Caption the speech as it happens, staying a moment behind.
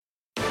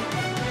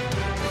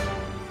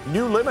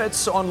new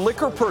limits on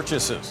liquor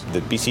purchases. The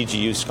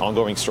BCGU's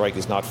ongoing strike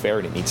is not fair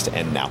and it needs to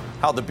end now.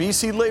 How the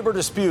BC labor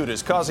dispute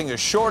is causing a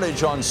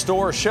shortage on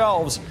store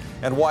shelves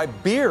and why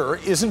beer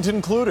isn't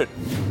included.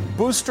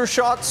 Booster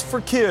shots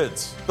for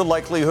kids, the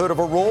likelihood of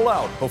a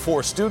rollout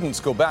before students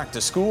go back to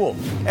school,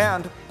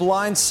 and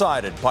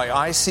blindsided by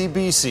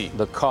ICBC.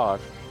 The car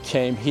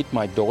came, hit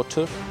my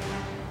daughter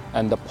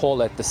and the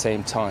pole at the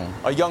same time.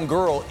 A young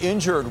girl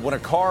injured when a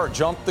car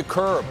jumped the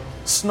curb,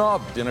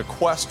 snubbed in a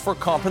quest for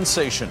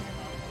compensation.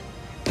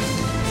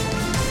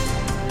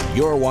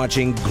 You're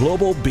watching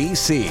Global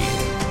BC.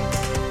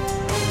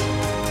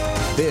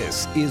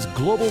 This is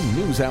Global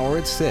News Hour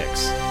at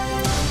 6.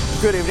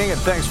 Good evening and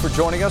thanks for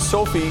joining us.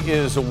 Sophie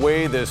is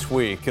away this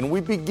week, and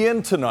we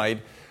begin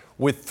tonight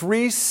with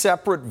 3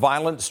 separate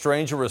violent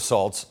stranger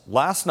assaults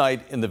last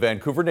night in the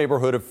Vancouver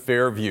neighborhood of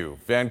Fairview.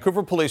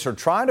 Vancouver police are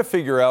trying to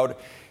figure out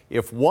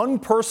if one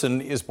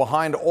person is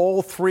behind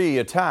all 3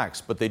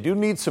 attacks, but they do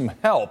need some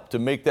help to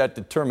make that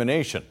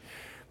determination.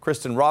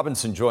 Kristen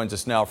Robinson joins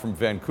us now from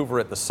Vancouver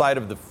at the site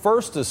of the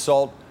first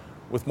assault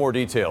with more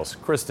details.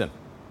 Kristen.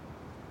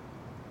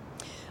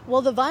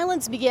 Well, the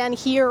violence began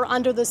here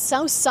under the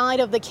south side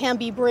of the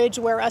Cambie Bridge,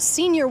 where a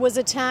senior was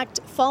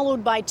attacked,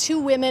 followed by 2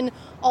 women,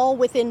 all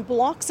within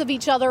blocks of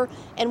each other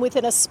and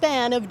within a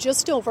span of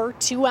just over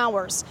 2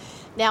 hours.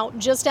 Now,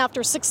 just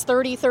after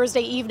 6:30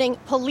 Thursday evening,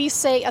 police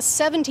say a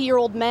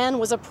 70-year-old man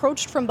was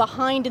approached from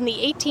behind in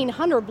the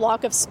 1800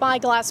 block of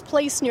Spyglass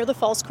Place near the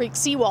False Creek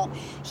seawall.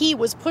 He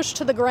was pushed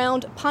to the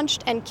ground,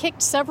 punched and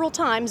kicked several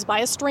times by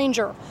a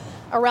stranger.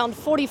 Around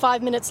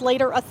 45 minutes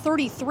later, a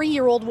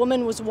 33-year-old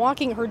woman was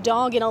walking her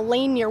dog in a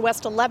lane near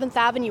West 11th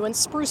Avenue and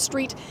Spruce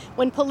Street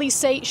when police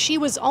say she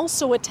was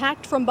also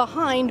attacked from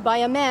behind by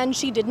a man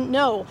she didn't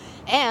know,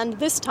 and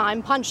this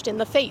time punched in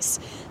the face.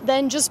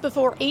 Then just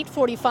before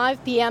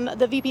 8:45 p.m.,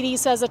 the VPD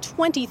says a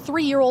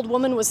 23-year-old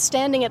woman was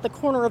standing at the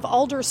corner of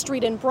Alder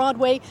Street and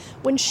Broadway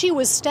when she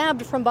was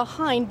stabbed from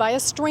behind by a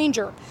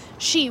stranger.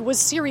 She was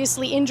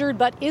seriously injured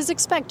but is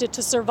expected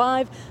to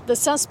survive. The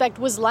suspect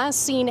was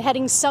last seen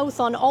heading south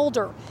on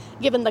Alder.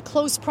 Given the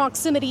close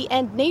proximity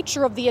and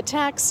nature of the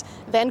attacks,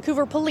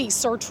 Vancouver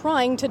police are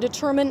trying to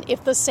determine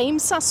if the same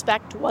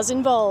suspect was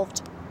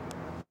involved.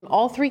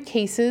 All 3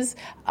 cases,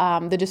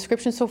 the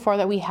description so far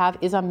that we have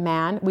is a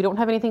man. We don't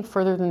have anything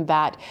further than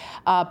that.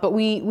 But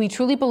we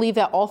truly believe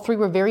that all 3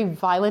 were very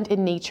violent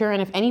in nature.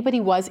 And if anybody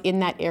was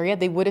in that area,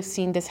 they would have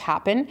seen this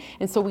happen.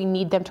 And so we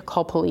need them to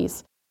call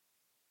police.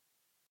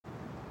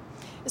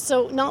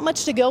 So not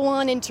much to go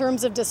on in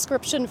terms of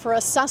description for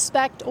a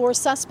suspect or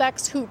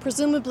suspects who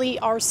presumably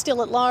are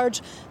still at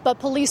large, but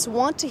police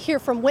want to hear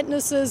from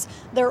witnesses.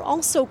 They're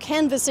also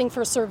canvassing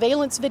for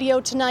surveillance video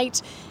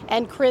tonight.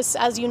 And Chris,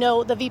 as you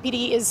know, the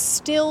VPD is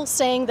still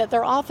saying that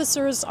their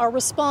officers are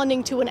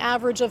responding to an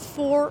average of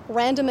 4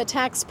 random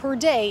attacks per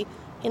day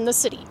in the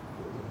city.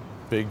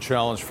 Big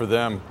challenge for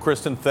them.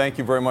 Kristen, thank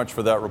you very much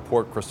for that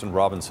report. Kristen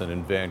Robinson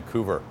in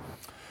Vancouver.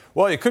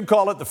 Well, you could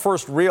call it the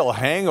first real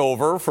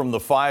hangover from the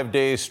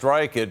 5-day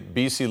strike at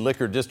BC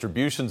liquor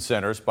distribution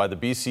centres by the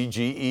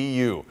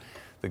BCGEU.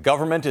 The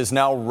government is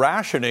now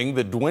rationing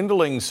the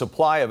dwindling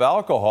supply of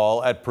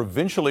alcohol at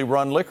provincially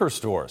run liquor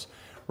stores.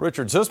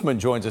 Richard Zussman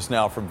joins us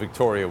now from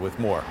Victoria with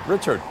more.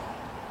 Richard.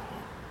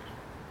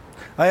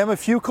 I am a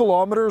few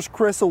kilometers,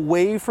 Chris,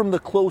 away from the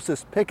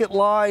closest picket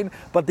line,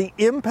 but the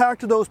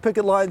impact of those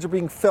picket lines are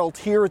being felt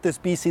here at this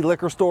BC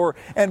liquor store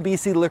and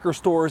BC liquor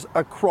stores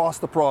across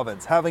the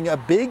province, having a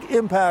big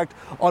impact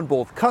on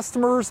both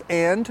customers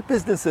and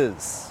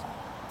businesses.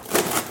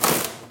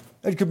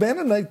 At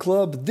Cabana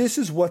Nightclub, this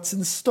is what's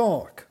in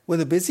stock. With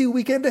a busy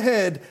weekend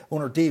ahead,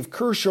 owner Dave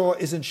Kershaw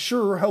isn't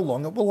sure how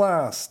long it will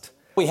last.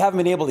 We haven't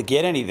been able to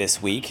get any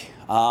this week,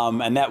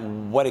 and that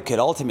what it could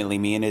ultimately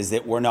mean is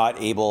that we're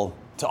not able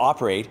to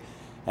operate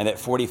and that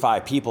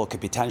 45 people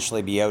could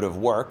potentially be out of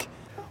work.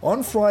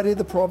 On Friday,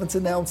 the province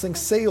announcing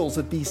sales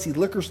at BC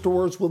liquor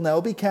stores will now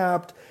be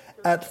capped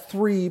at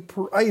 3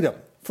 per item.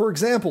 For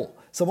example,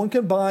 someone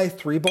can buy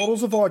 3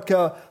 bottles of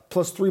vodka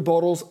plus 3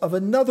 bottles of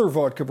another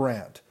vodka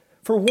brand.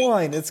 For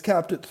wine, it's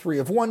capped at 3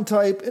 of one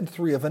type and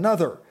 3 of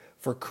another.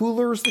 For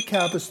coolers, the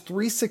cap is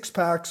 3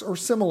 6-packs or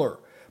similar.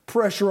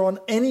 Pressure on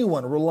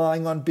anyone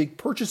relying on big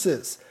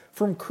purchases,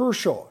 from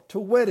Kershaw to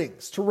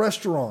weddings to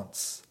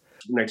restaurants.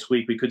 Next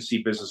week, we could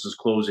see businesses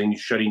closing,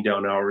 shutting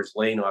down hours,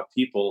 laying off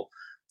people,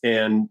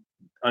 and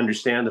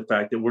understand the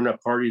fact that we're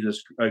not party to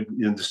this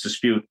in this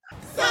dispute.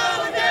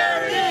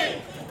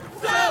 Solidarity!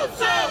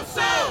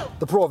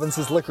 The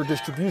province's liquor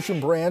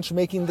distribution branch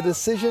making the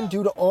decision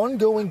due to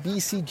ongoing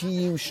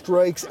BCGU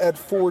strikes at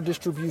 4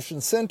 distribution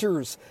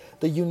centres.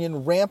 The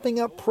union ramping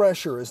up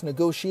pressure as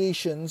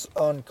negotiations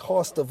on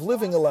cost of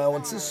living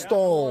allowances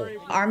stall.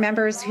 Our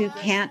members who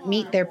can't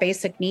meet their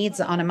basic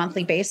needs on a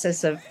monthly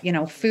basis of,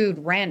 food,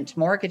 rent,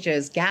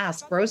 mortgages,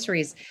 gas,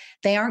 groceries,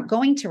 they aren't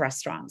going to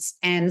restaurants.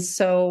 And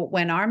so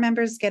when our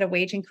members get a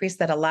wage increase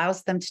that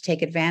allows them to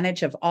take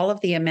advantage of all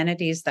of the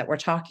amenities that we're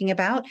talking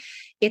about,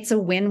 it's a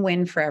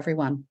win-win for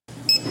everyone.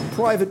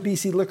 private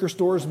BC liquor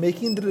stores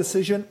making the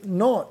decision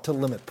not to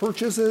limit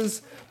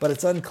purchases, but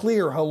it's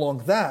unclear how long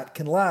that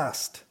can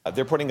last.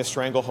 They're putting a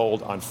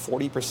stranglehold on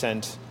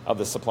 40% of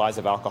the supplies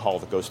of alcohol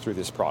that goes through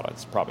this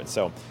province.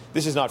 So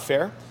this is not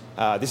fair.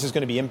 This is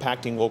going to be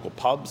impacting local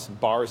pubs,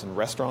 bars, and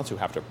restaurants who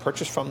have to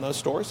purchase from those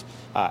stores,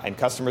 and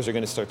customers are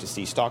going to start to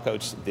see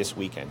stockouts this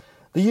weekend.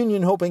 The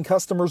union hoping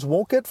customers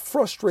won't get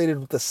frustrated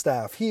with the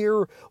staff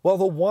here, while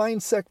the wine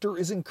sector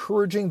is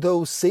encouraging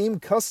those same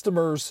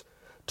customers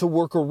to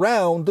work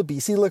around the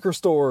BC liquor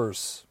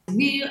stores.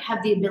 We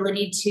have the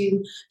ability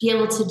to be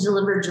able to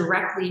deliver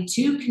directly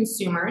to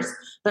consumers,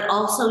 but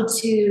also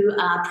to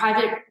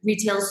private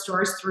retail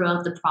stores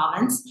throughout the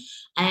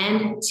province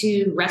and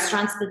to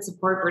restaurants that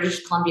support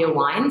British Columbia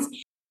wines.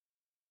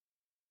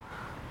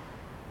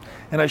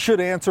 And I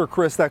should answer,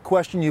 Chris, that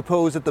question you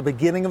posed at the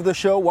beginning of the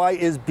show. Why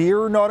is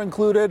beer not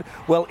included?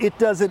 Well, it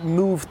doesn't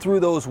move through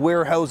those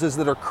warehouses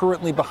that are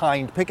currently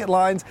behind picket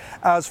lines.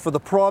 As for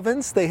the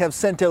province, they have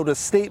sent out a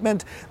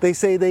statement. They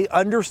say they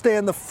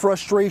understand the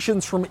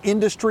frustrations from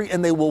industry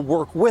and they will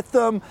work with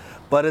them.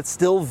 But it's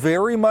still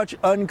very much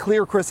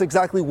unclear, Chris,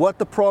 exactly what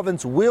the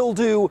province will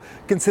do,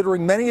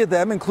 considering many of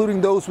them,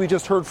 including those we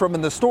just heard from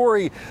in the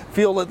story,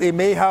 feel that they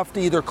may have to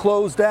either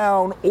close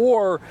down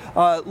or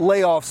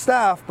lay off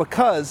staff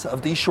because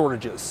of these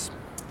shortages.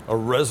 A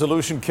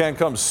resolution can't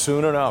come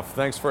soon enough.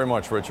 Thanks very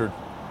much, Richard.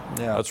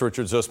 Yeah. That's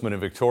Richard Zussman in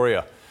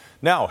Victoria.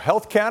 Now,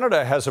 Health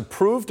Canada has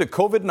approved a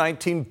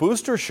COVID-19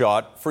 booster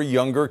shot for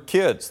younger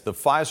kids. The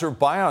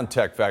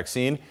Pfizer-BioNTech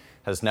vaccine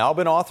has now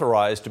been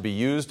authorized to be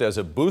used as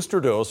a booster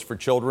dose for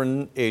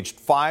children aged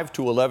 5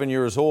 to 11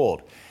 years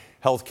old.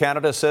 Health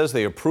Canada says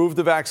they approved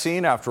the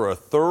vaccine after a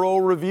thorough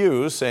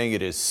review, saying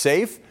it is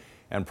safe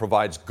and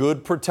provides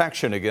good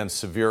protection against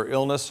severe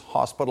illness,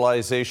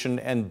 hospitalization,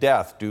 and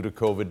death due to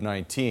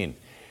COVID-19.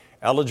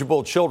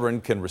 Eligible children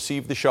can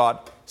receive the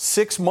shot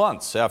 6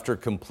 months after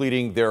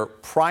completing their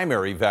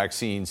primary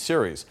vaccine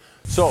series.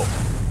 So,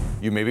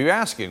 you may be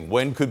asking,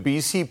 when could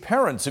BC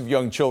parents of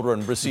young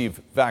children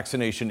receive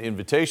vaccination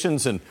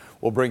invitations? And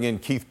we'll bring in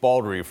Keith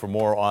Baldry for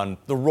more on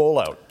the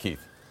rollout.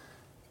 Keith.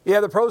 Yeah,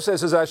 the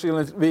process is actually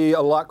going to be a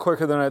lot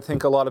quicker than I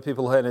think a lot of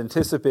people had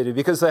anticipated,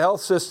 because the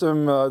health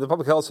system, the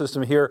public health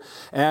system here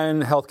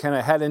and Health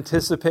Canada had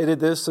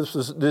anticipated this.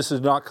 This has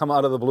not come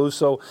out of the blue.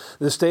 So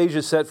the stage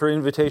is set for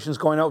invitations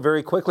going out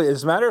very quickly.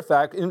 As a matter of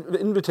fact,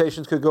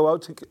 invitations could go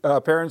out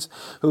to parents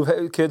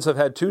whose kids have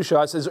had 2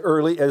 shots as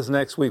early as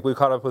next week. We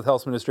caught up with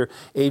Health Minister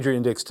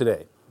Adrian Dix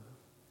today.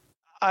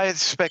 I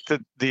expect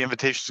that the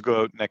invitations to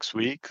go out next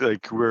week.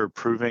 Like, we're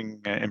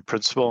approving in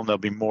principle, and there'll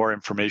be more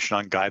information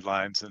on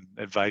guidelines and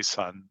advice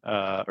on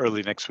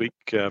early next week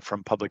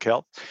from Public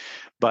Health.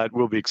 But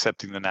we'll be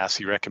accepting the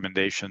NACI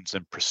recommendations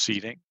and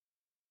proceeding.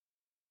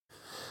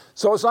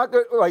 So it's not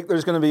like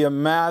there's going to be a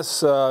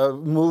mass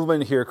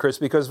movement here, Chris,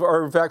 because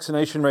our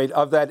vaccination rate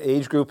of that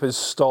age group has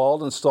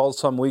stalled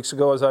some weeks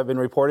ago, as I've been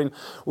reporting.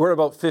 We're at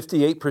about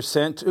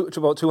 58%, to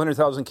about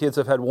 200,000 kids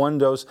have had 1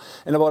 dose,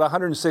 and about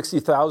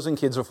 160,000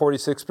 kids, or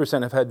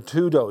 46%, have had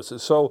 2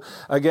 doses. So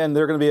again,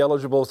 they're going to be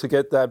eligible to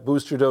get that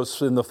booster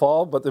dose in the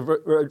fall, but the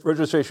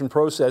registration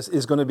process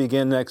is going to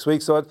begin next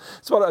week. So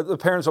it's about the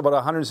parents of about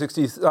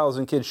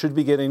 160,000 kids should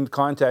be getting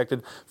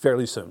contacted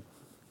fairly soon.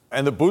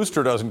 And the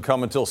booster doesn't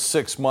come until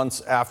 6 months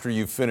after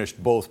you've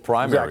finished both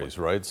primaries,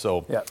 exactly. Right?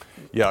 So,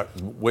 yeah,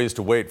 ways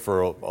to wait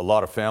for a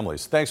lot of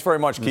families. Thanks very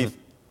much, Keith.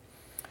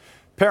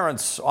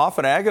 Parents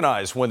often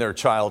agonize when their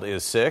child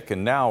is sick,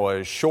 and now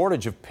a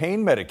shortage of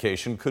pain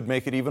medication could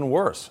make it even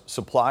worse.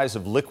 Supplies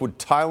of liquid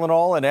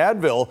Tylenol and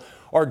Advil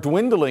are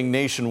dwindling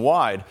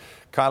nationwide.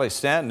 Kylie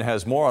Stanton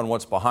has more on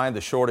what's behind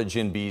the shortage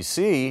in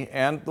BC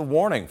and the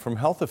warning from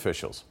health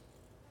officials.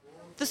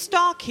 The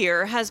stock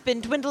here has been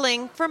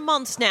dwindling for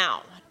months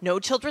now. No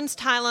children's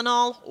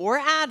Tylenol or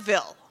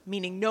Advil,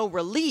 meaning no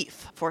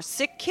relief for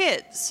sick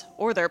kids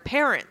or their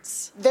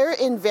parents. They're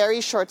in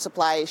very short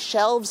supply.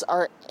 Shelves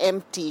are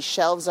empty.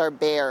 Shelves are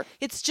bare.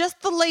 It's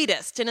just the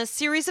latest in a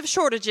series of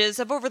shortages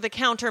of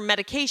over-the-counter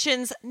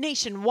medications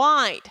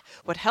nationwide.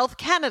 What Health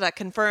Canada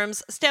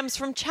confirms stems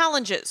from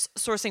challenges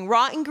sourcing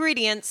raw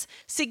ingredients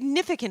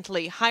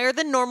significantly higher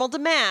than normal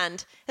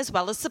demand, as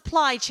well as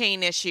supply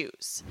chain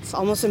issues. It's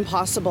almost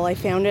impossible. I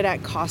found it at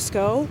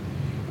Costco,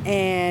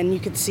 and you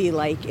could see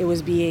it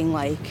was being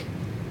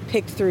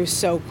picked through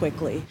so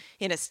quickly.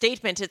 In a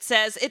statement, it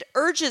says it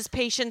urges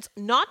patients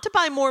not to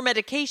buy more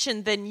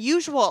medication than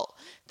usual.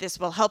 This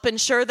will help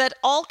ensure that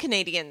all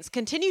Canadians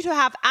continue to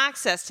have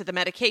access to the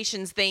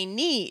medications they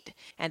need,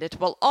 and it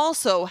will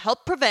also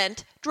help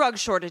prevent drug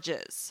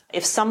shortages.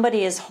 If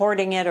somebody is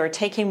hoarding it or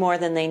taking more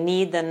than they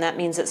need, then that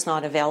means it's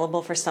not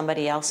available for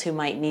somebody else who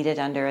might need it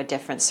under a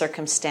different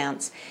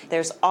circumstance.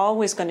 There's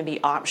always going to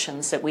be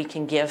options that we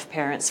can give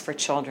parents for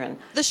children.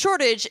 The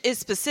shortage is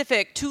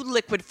specific to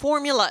liquid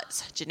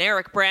formulas.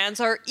 Generic brands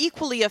are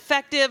equally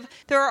effective.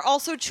 There are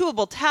also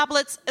chewable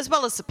tablets as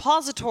well as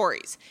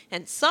suppositories,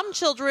 and some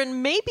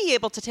children may be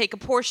able to take a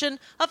portion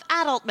of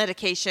adult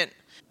medication.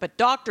 But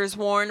doctors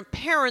warn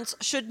parents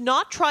should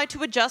not try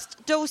to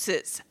adjust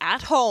doses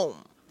at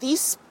home.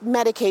 These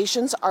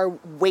medications are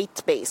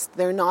weight-based.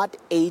 They're not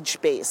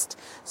age-based.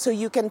 So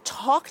you can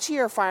talk to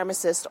your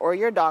pharmacist or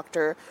your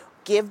doctor,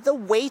 give the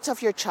weight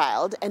of your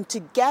child, and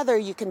together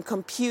you can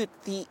compute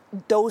the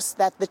dose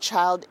that the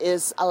child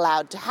is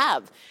allowed to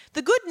have.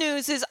 The good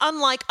news is,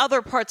 unlike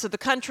other parts of the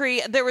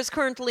country, there is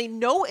currently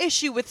no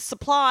issue with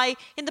supply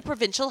in the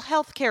provincial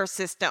healthcare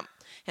system.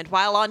 And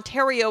while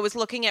Ontario is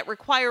looking at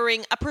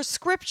requiring a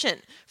prescription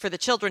for the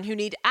children who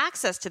need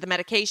access to the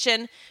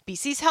medication,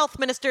 BC's health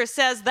minister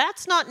says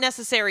that's not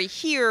necessary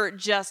here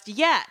just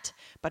yet,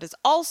 but is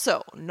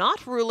also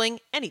not ruling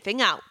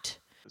anything out.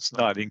 It's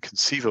not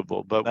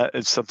inconceivable, but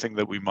it's something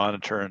that we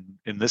monitor. And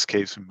in this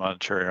case, we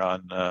monitor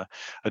on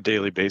a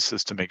daily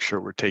basis to make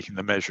sure we're taking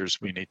the measures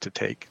we need to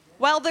take.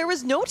 While there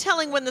is no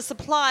telling when the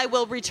supply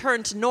will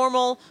return to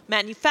normal,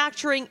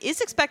 manufacturing is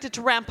expected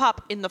to ramp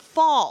up in the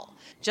fall,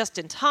 just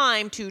in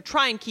time to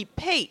try and keep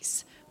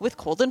pace with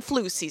cold and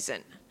flu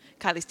season.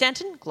 Kylie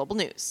Stanton, Global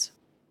News.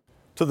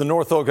 To the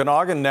North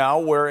Okanagan now,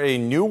 where a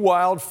new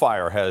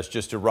wildfire has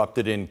just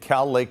erupted in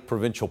Cal Lake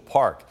Provincial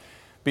Park.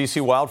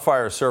 BC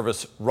Wildfire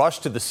Service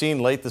rushed to the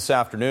scene late this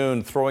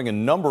afternoon, throwing a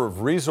number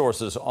of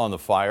resources on the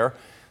fire.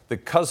 The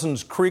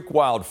Cousins Creek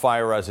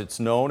wildfire, as it's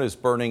known, is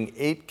burning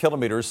 8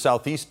 kilometers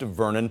southeast of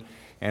Vernon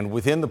and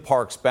within the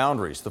park's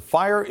boundaries. The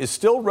fire is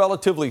still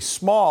relatively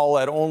small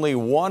at only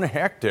 1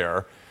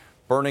 hectare,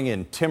 burning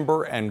in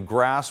timber and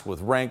grass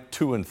with rank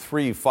 2 and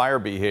 3 fire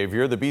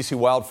behavior. The BC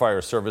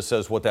Wildfire Service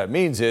says what that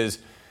means is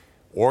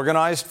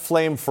organized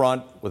flame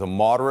front with a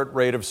moderate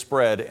rate of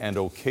spread and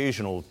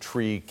occasional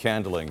tree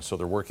candling. So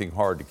they're working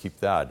hard to keep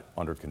that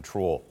under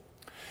control.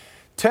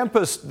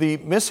 Tempest, the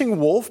missing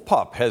wolf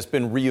pup, has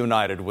been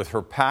reunited with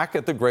her pack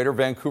at the Greater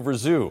Vancouver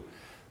Zoo.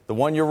 The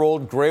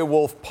 1-year-old gray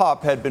wolf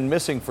pup had been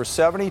missing for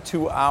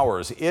 72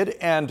 hours. It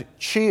and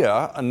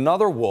Chia,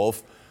 another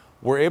wolf,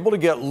 were able to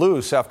get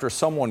loose after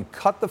someone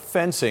cut the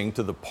fencing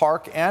to the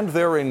park and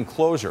their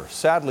enclosure.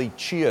 Sadly,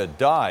 Chia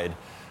died,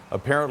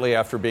 apparently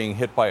after being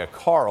hit by a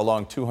car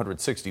along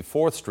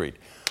 264th Street.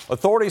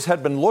 Authorities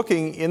had been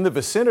looking in the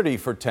vicinity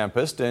for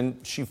Tempest, and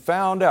she was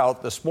found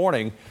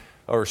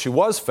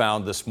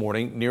this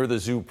morning near the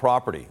zoo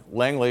property.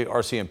 Langley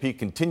RCMP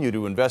continue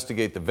to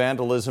investigate the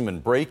vandalism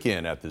and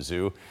break-in at the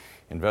zoo.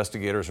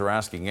 Investigators are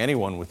asking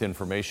anyone with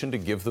information to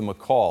give them a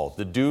call.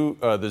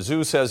 The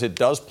zoo says it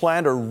does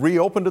plan to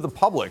reopen to the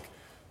public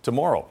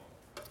tomorrow.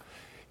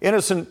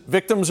 Innocent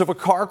victims of a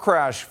car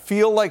crash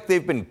feel like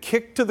they've been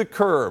kicked to the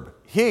curb.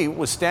 He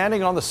was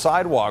standing on the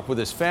sidewalk with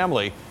his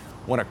family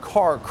when a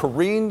car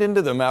careened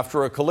into them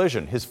after a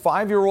collision. His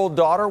 5-year-old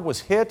daughter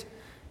was hit,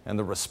 and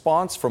the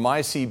response from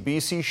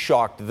ICBC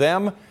shocked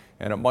them,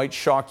 and it might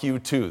shock you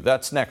too.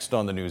 That's next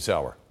on the News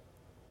Hour.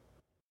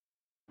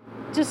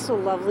 Just a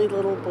lovely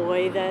little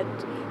boy that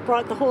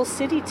brought the whole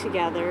city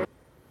together.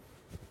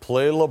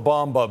 Play La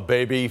Bamba,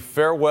 baby.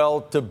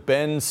 Farewell to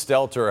Ben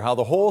Stelter. How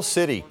the whole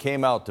city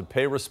came out to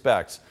pay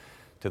respects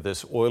to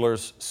this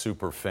Oilers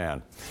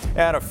superfan.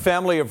 And a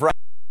family of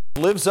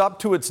lives up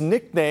to its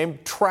nickname,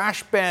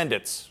 Trash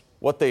Bandits.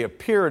 What they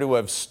appear to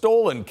have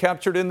stolen,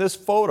 captured in this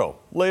photo.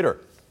 Later.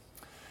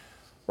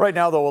 Right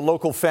now, though, a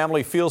local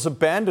family feels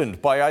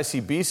abandoned by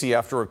ICBC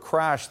after a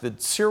crash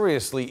that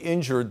seriously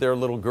injured their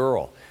little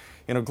girl.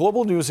 In a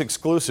Global News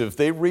exclusive,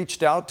 they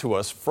reached out to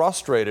us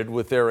frustrated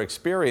with their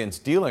experience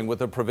dealing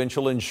with a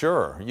provincial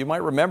insurer. You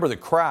might remember the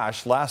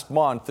crash last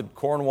month at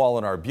Cornwall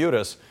and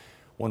Arbutus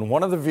when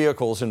one of the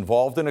vehicles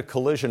involved in a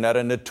collision at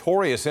a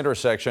notorious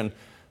intersection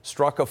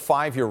struck a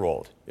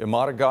 5-year-old.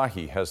 Imad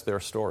Agahi has their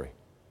story.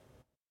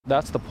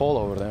 That's the pole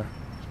over there.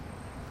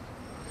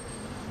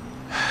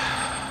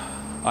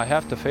 I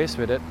have to face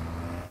with it.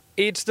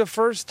 It's the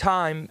first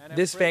time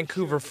this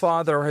Vancouver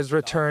father has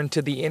returned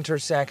to the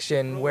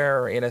intersection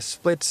where, in a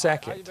split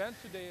second,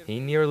 he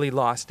nearly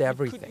lost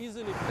everything.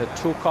 The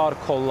 2 cars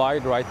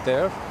collided right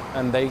there,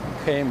 and they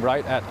came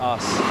right at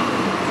us.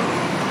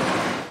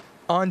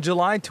 On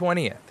July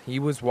 20th, he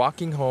was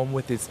walking home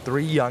with his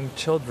 3 young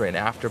children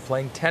after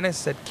playing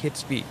tennis at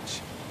Kits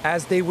Beach.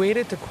 As they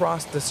waited to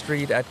cross the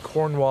street at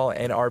Cornwall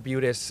and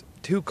Arbutus,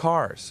 2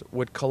 cars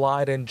would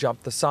collide and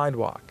jump the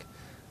sidewalk.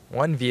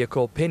 One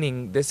vehicle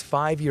pinning this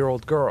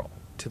 5-year-old girl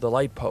to the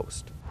light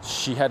post.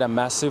 She had a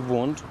massive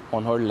wound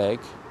on her leg,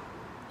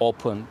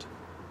 opened,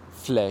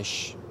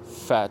 flesh,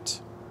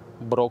 fat,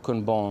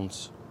 broken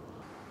bones.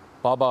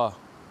 Baba,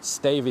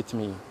 stay with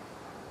me.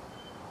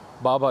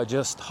 Baba,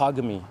 just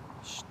hug me.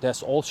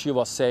 That's all she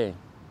was saying.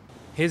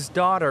 His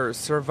daughter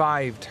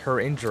survived her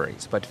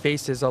injuries but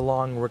faces a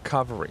long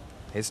recovery.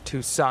 His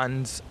 2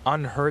 sons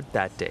unhurt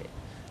that day,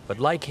 but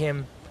like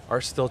him,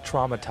 are still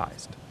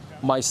traumatized.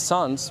 My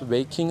sons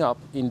waking up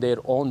in their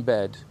own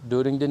bed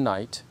during the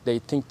night, they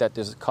think that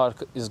this car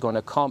is going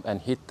to come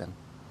and hit them.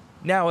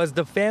 Now, as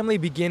the family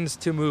begins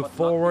to move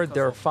forward,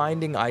 they're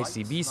finding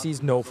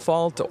ICBC's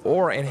no-fault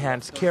or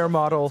enhanced care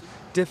model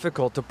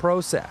difficult to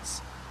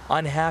process.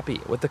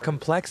 Unhappy with the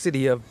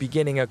complexity of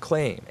beginning a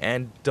claim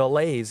and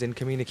delays in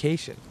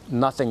communication.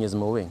 Nothing is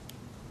moving.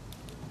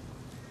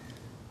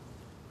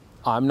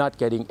 I'm not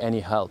getting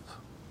any help.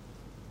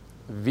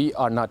 we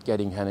are not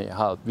getting any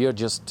help. We are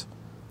just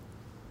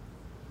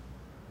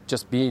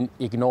being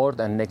ignored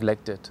and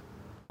neglected.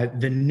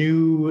 The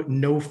new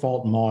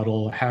no-fault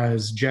model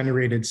has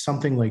generated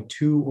something like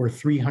 200 or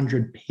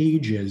 300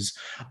 pages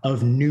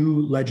of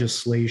new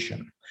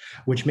legislation,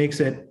 which makes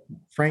it,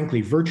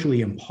 frankly,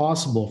 virtually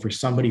impossible for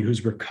somebody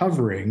who's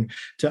recovering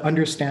to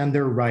understand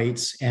their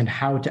rights and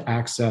how to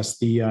access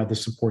the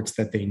supports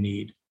that they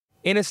need.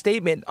 In a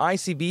statement,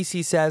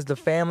 ICBC says the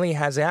family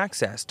has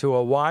access to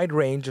a wide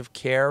range of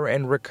care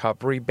and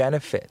recovery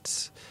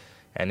benefits,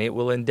 and it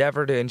will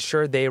endeavor to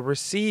ensure they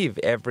receive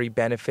every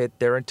benefit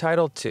they're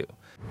entitled to.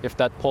 If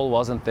that pole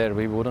wasn't there,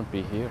 we wouldn't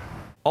be here.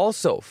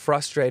 Also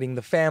frustrating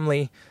the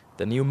family,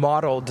 the new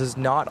model does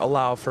not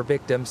allow for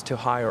victims to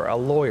hire a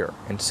lawyer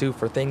and sue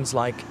for things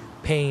like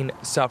pain,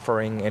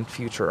 suffering, and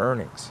future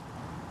earnings.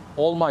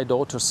 All my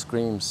daughter's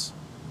screams,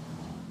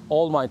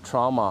 all my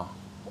trauma,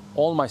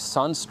 all my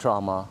son's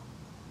trauma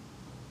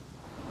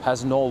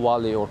has no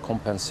value or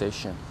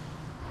compensation.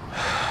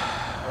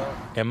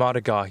 Emad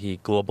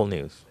Agahi, Global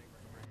News.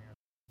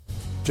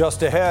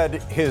 Just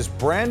ahead, his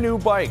brand new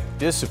bike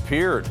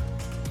disappeared.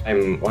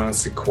 I'm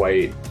honestly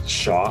quite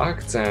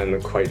shocked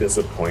and quite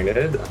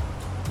disappointed.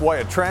 Why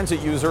a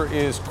transit user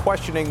is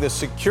questioning the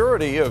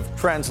security of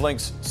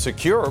TransLink's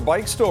secure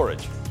bike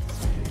storage.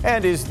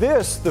 And is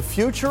this the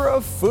future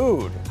of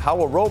food?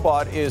 How a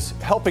robot is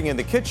helping in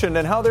the kitchen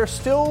and how they're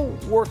still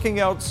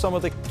working out some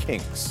of the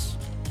kinks.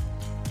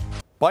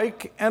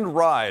 Bike and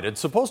ride.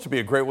 It's supposed to be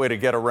a great way to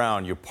get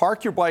around. You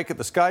park your bike at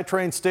the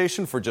SkyTrain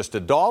station for just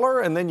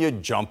 $1 and then you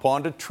jump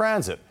onto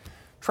transit.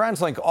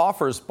 TransLink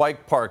offers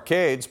bike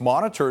parkades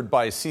monitored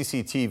by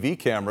CCTV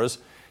cameras,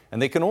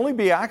 and they can only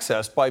be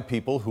accessed by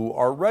people who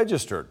are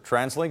registered.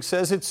 TransLink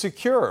says it's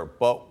secure,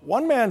 but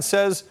one man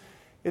says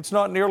it's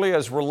not nearly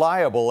as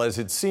reliable as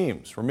it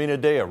seems. Romina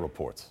Dea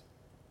reports.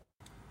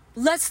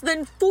 Less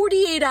than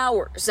 48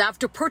 hours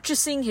after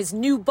purchasing his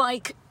new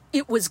bike,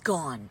 it was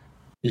gone.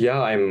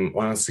 Yeah, I'm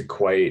honestly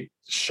quite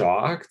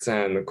shocked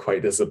and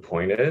quite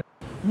disappointed.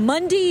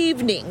 Monday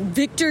evening,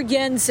 Victor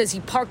Yen says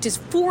he parked his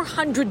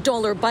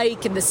 $400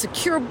 bike in the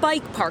secure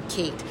bike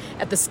parkade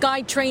at the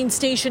SkyTrain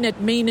station at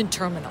Main and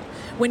Terminal.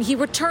 When he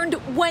returned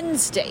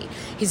Wednesday,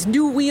 his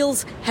new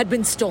wheels had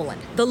been stolen,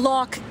 the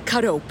lock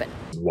cut open.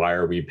 Why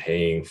are we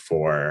paying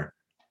for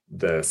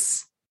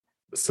this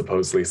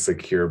supposedly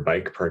secure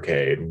bike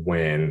parkade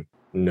when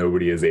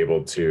nobody is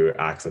able to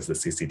access the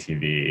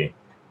CCTV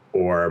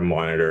or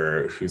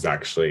monitor who's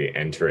actually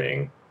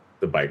entering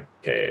the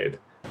bikeade?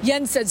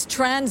 Yen says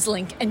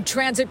TransLink and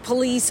transit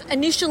police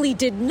initially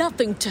did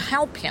nothing to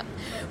help him.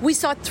 We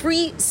saw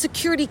 3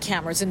 security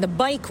cameras in the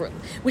bike room,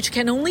 which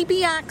can only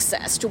be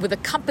accessed with a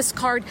Compass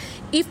card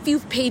if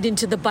you've paid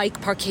into the bike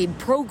parkade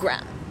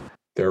program.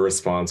 Their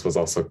response was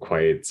also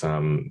quite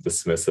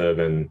dismissive,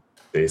 and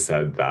they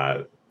said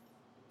that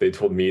they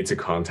told me to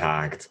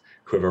contact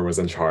whoever was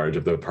in charge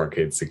of the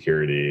parkade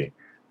security,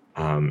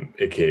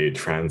 aka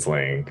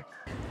TransLink.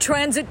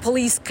 Transit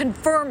police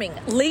confirming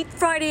late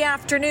Friday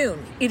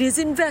afternoon it is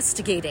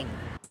investigating.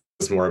 I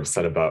was more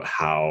upset about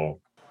how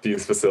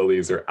these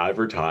facilities are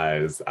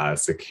advertised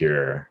as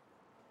secure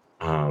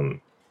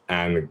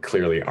and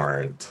clearly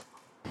aren't.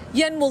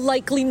 Yen will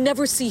likely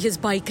never see his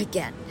bike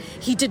again.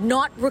 He did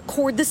not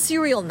record the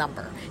serial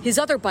number. His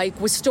other bike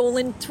was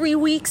stolen 3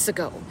 weeks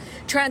ago.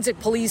 Transit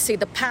police say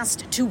the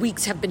past 2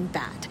 weeks have been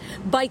bad.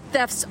 Bike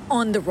thefts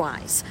on the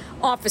rise.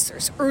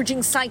 Officers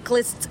urging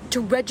cyclists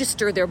to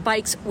register their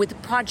bikes with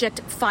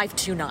Project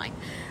 529.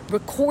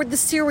 Record the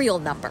serial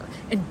number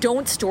and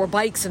don't store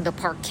bikes in the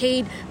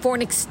parkade for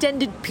an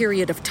extended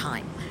period of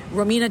time.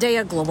 Romina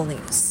Dea, Global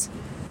News.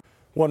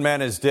 One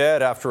man is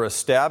dead after a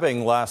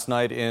stabbing last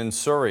night in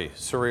Surrey.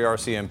 Surrey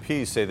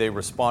RCMP say they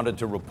responded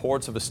to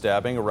reports of a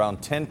stabbing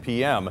around 10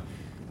 p.m.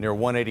 near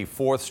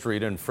 184th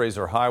Street and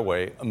Fraser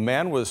Highway. A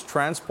man was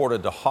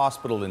transported to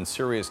hospital in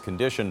serious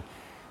condition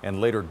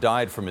and later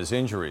died from his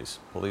injuries.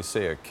 Police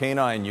say a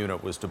canine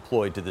unit was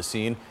deployed to the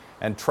scene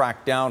and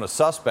tracked down a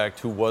suspect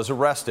who was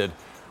arrested.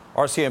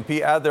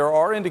 RCMP add there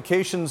are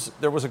indications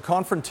there was a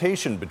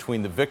confrontation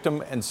between the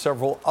victim and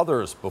several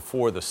others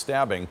before the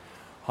stabbing.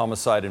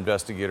 Homicide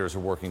investigators are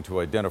working to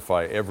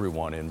identify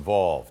everyone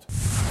involved.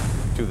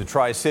 To the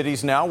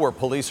Tri-Cities now, where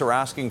police are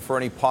asking for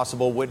any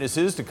possible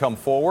witnesses to come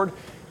forward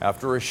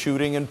after a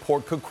shooting in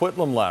Port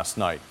Coquitlam last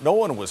night. No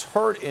one was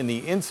hurt in the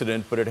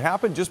incident, but it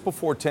happened just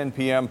before 10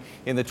 p.m.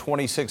 in the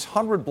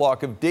 2600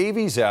 block of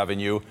Davies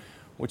Avenue,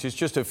 which is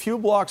just a few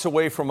blocks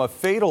away from a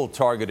fatal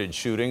targeted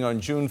shooting on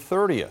June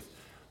 30th.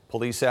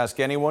 Police ask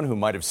anyone who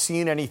might have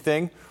seen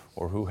anything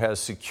or who has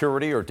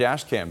security or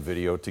dashcam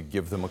video to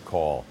give them a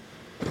call.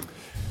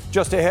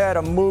 Just ahead,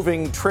 a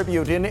moving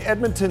tribute in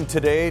Edmonton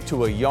today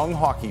to a young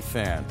hockey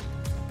fan.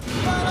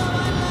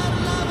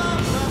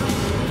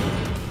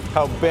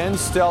 How Ben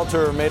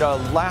Stelter made a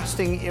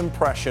lasting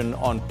impression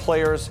on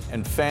players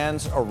and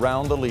fans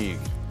around the league.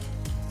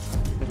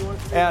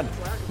 And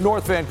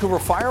North Vancouver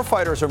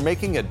firefighters are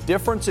making a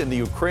difference in the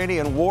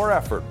Ukrainian war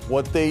effort.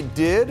 What they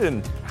did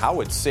and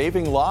how it's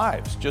saving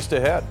lives. Just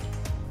ahead.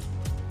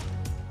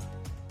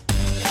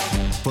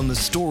 From the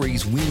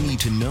stories we need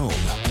to know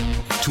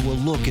to a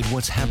look at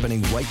what's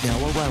happening right now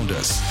around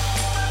us.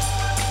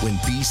 When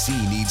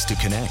BC needs to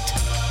connect,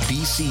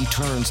 BC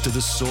turns to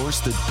the source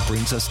that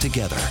brings us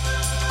together.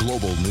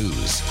 Global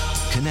News.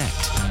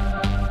 Connect.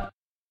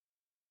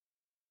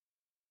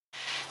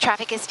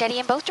 Traffic is steady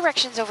in both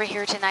directions over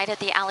here tonight at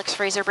the Alex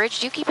Fraser Bridge.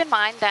 Do keep in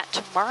mind that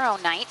tomorrow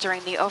night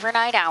during the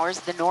overnight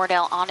hours, the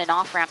Nordell on and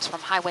off ramps from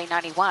Highway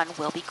 91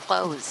 will be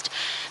closed.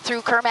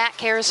 Through Kermac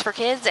Cares for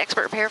Kids,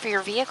 expert repair for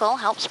your vehicle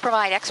helps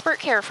provide expert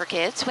care for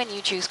kids. When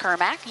you choose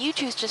Kermac, you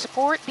choose to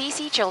support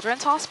BC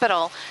Children's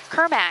Hospital.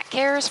 Kermac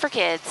Cares for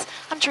Kids.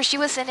 I'm Trish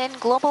Ewison in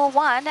Global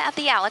One at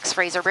the Alex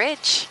Fraser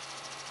Bridge.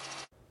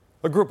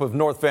 A group of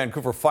North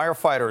Vancouver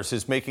firefighters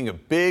is making a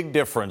big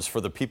difference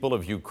for the people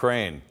of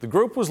Ukraine. The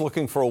group was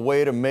looking for a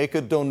way to make a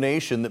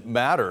donation that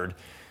mattered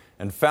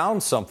and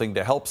found something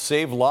to help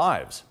save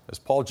lives. As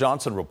Paul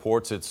Johnson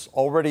reports, it's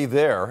already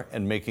there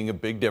and making a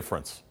big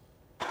difference.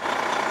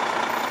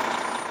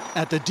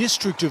 At the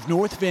District of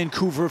North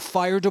Vancouver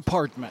Fire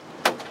Department,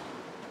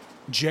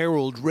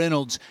 Gerald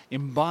Reynolds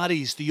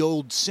embodies the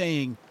old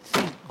saying,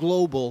 think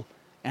global,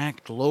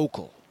 act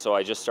local. So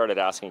I just started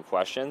asking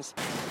questions.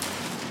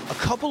 A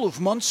couple of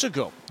months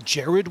ago,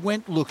 Jared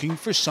went looking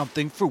for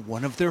something for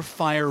one of their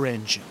fire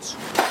engines.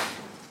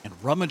 And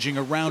rummaging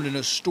around in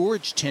a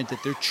storage tent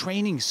at their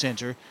training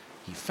center,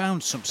 he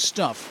found some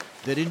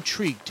stuff that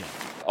intrigued him.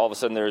 All of a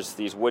sudden there's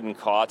these wooden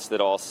cots that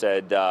all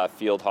said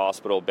field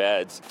hospital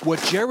beds.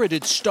 What Jared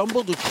had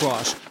stumbled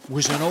across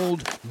was an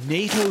old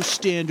NATO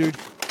standard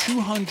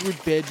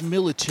 200-bed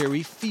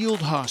military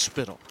field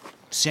hospital.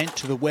 Sent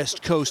to the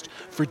West Coast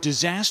for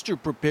disaster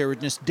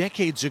preparedness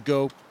decades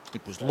ago,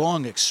 it was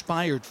long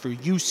expired for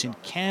use in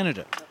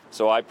Canada.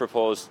 So I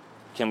proposed,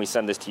 can we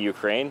send this to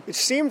Ukraine? It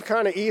seemed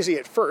kind of easy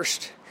at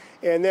first,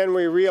 and then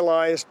we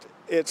realized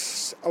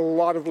it's a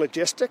lot of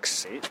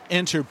logistics.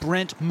 Enter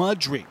Brent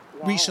Mudry,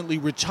 recently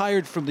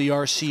retired from the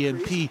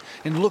RCMP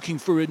and looking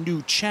for a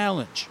new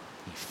challenge.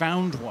 He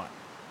found one.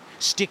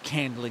 Stick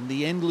handling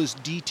the endless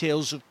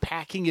details of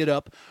packing it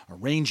up,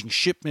 arranging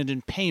shipment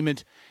and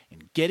payment,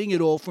 and getting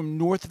it all from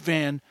North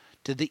Van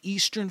to the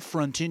Eastern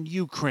Front in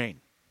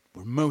Ukraine,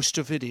 where most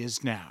of it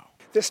is now.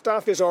 This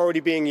stuff is already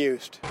being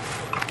used.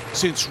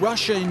 Since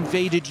Russia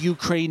invaded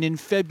Ukraine in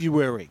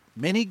February,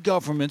 many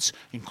governments,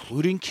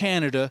 including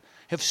Canada,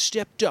 have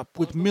stepped up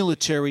with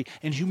military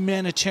and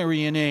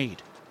humanitarian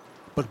aid.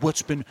 But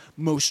what's been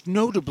most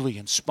notably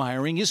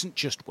inspiring isn't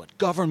just what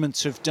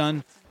governments have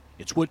done,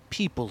 it's what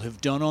people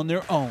have done on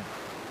their own.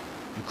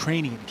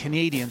 Ukrainian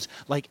Canadians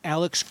like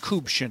Alex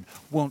Kubshin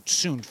won't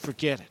soon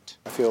forget it.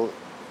 I feel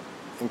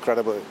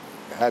incredibly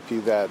happy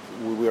that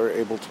we were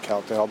able to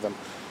help them,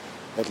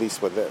 at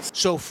least with this.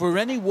 So for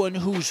anyone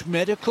whose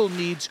medical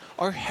needs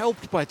are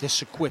helped by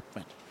this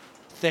equipment,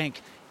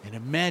 thank an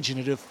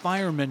imaginative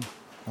fireman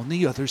on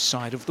the other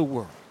side of the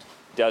world.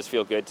 It does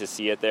feel good to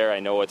see it there. I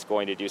know it's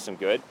going to do some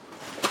good.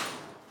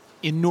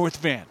 In North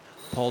Van,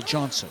 Paul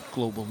Johnson,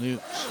 Global News.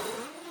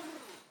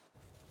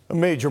 A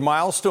major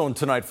milestone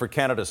tonight for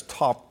Canada's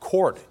top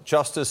court.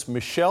 Justice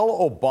Michelle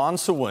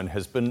O'Bonsawin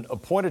has been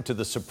appointed to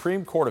the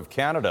Supreme Court of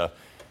Canada,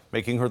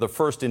 making her the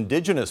first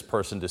Indigenous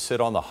person to sit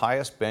on the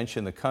highest bench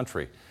in the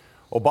country.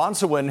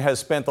 O'Bonsawin has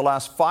spent the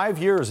last 5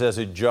 years as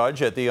a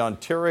judge at the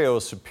Ontario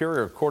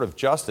Superior Court of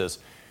Justice.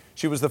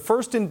 She was the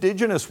first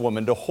Indigenous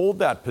woman to hold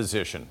that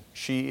position.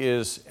 She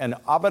is an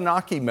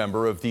Abenaki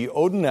member of the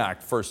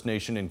Odanak First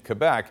Nation in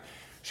Quebec.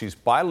 She's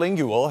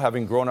bilingual,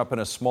 having grown up in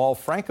a small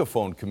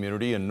Francophone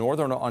community in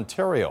northern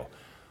Ontario.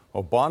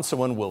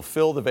 O'Bonsawin will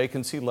fill the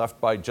vacancy left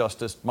by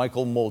Justice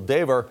Michael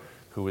Moldaver,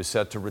 who is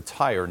set to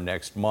retire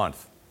next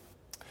month.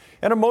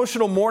 An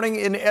emotional morning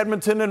in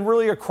Edmonton and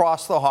really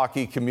across the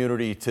hockey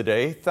community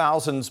today.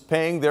 Thousands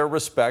paying their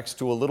respects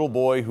to a little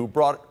boy who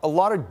brought a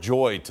lot of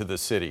joy to the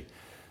city.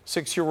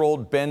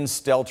 6-year-old Ben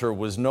Stelter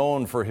was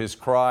known for his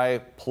cry,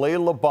 "Play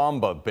La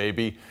Bamba,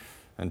 baby,"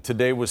 and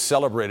today was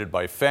celebrated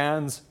by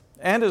fans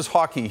and his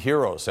hockey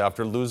heroes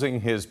after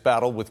losing his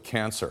battle with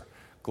cancer.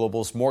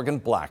 Global's Morgan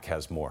Black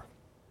has more.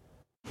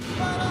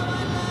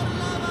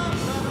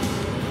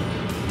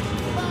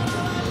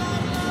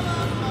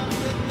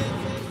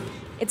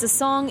 It's a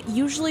song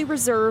usually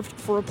reserved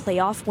for a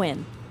playoff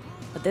win,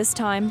 but this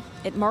time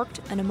it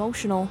marked an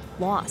emotional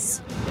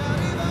loss.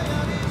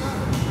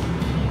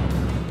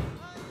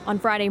 On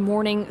Friday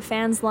morning,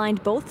 fans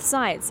lined both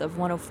sides of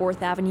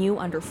 104th Avenue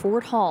under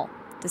Ford Hall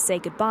to say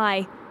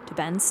goodbye to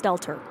Ben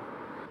Stelter.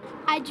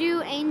 I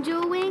drew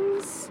angel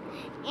wings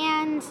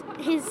and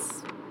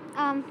his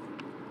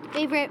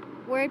favorite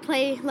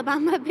wordplay, La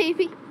Bamba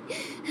baby.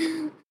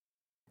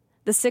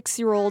 The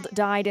 6-year-old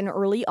died in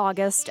early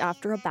August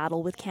after a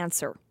battle with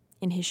cancer.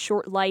 In his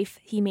short life,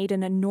 he made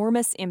an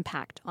enormous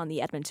impact on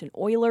the Edmonton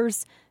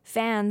Oilers,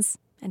 fans,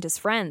 and his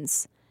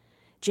friends.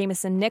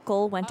 Jameson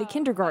Nickel went to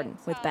kindergarten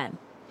with Ben.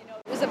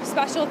 It was a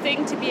special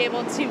thing to be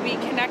able to be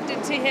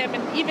connected to him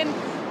and even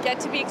get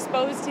to be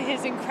exposed to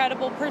his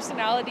incredible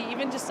personality,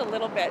 even just a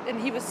little bit. And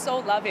he was so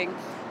loving.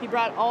 He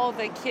brought all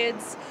the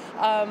kids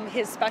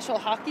his special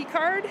hockey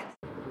card.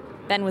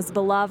 Ben was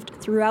beloved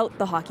throughout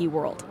the hockey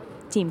world.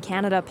 Team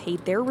Canada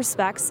paid their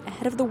respects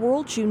ahead of the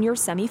World Junior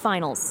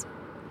semifinals.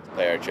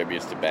 Pay our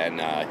tributes to Ben,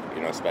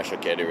 special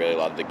kid who really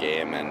loved the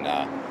game, and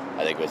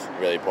I think was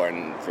really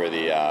important for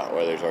the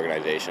Oilers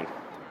organization.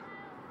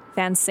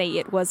 Fans say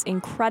it was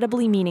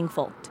incredibly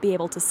meaningful to be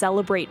able to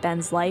celebrate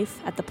Ben's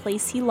life at the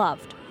place he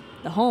loved,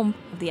 the home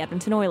of the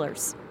Edmonton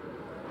Oilers.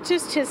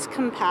 Just his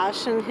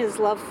compassion, his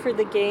love for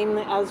the game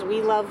as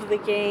we love the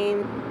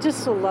game.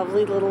 Just a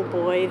lovely little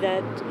boy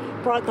that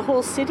brought the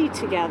whole city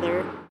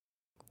together.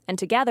 And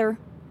together,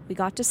 we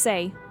got to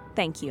say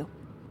thank you.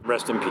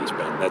 Rest in peace,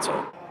 Ben. That's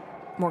all.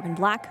 Morgan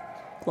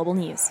Black, Global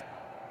News.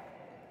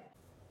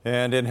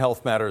 And in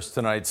health matters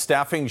tonight,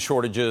 staffing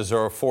shortages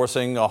are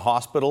forcing a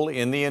hospital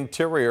in the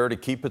interior to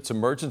keep its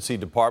emergency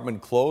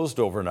department closed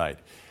overnight.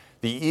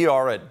 The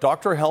ER at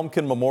Dr.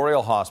 Helmken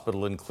Memorial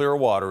Hospital in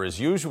Clearwater is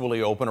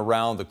usually open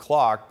around the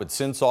clock, but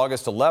since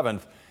August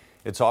 11th,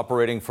 it's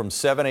operating from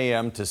 7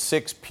 a.m. to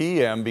 6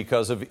 p.m.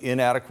 because of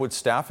inadequate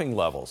staffing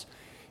levels.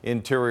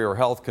 Interior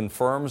Health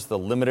confirms the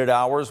limited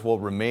hours will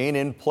remain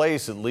in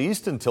place at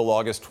least until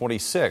August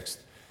 26th.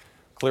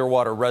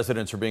 Clearwater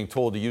residents are being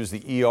told to use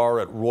the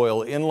ER at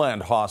Royal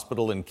Inland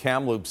Hospital in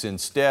Kamloops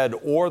instead,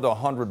 or the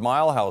 100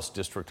 Mile House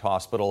District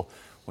Hospital,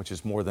 which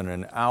is more than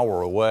an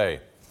hour away.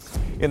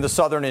 In the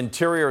southern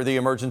interior, the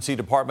emergency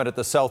department at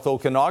the South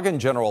Okanagan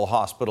General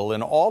Hospital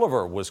in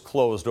Oliver was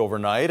closed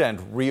overnight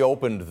and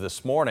reopened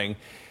this morning.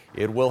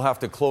 It will have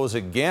to close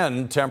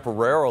again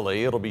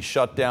temporarily. It'll be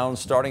shut down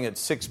starting at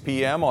 6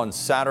 p.m. on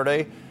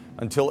Saturday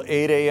until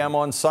 8 a.m.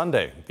 on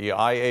Sunday. The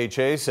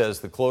IHA says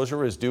the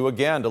closure is due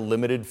again to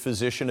limited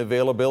physician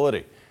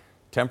availability.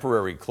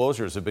 Temporary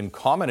closures have been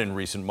common in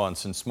recent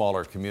months in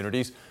smaller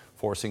communities,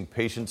 forcing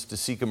patients to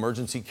seek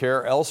emergency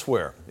care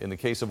elsewhere. In the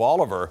case of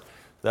Oliver,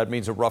 that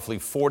means a roughly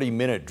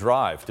 40-minute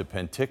drive to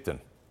Penticton.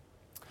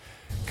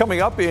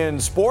 Coming up in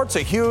sports,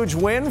 a huge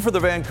win for the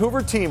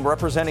Vancouver team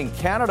representing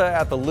Canada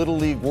at the Little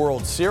League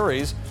World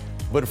Series.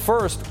 But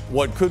first,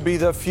 what could be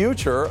the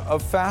future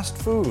of fast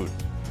food?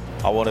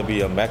 I want to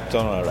be a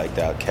McDonald's like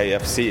that,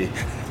 KFC.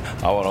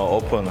 I want to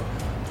open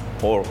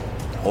all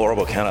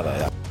over Canada.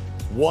 Yeah.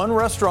 One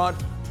restaurant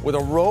with a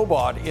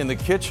robot in the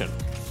kitchen.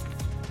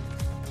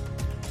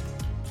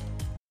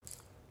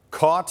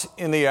 Caught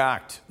in the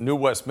act, New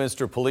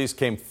Westminster police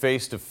came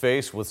face to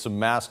face with some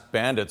masked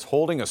bandits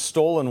holding a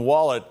stolen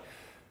wallet.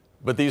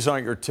 But these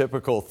aren't your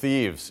typical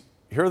thieves.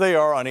 Here they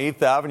are on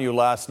 8th Avenue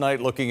last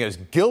night looking as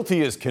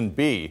guilty as can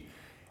be.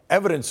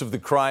 Evidence of the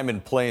crime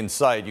in plain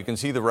sight. You can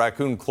see the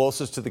raccoon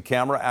closest to the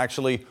camera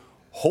actually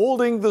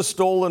holding the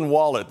stolen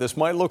wallet. This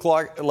might look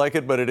like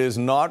it, but it is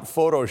not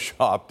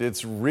photoshopped.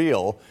 It's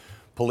real.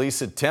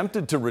 Police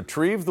attempted to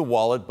retrieve the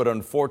wallet, but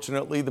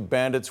unfortunately the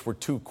bandits were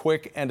too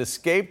quick and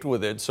escaped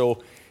with it.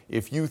 So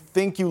if you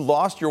think you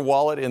lost your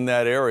wallet in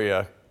that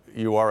area,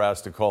 you are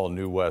asked to call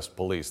New West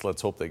Police.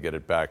 Let's hope they get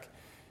it back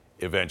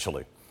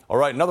eventually. All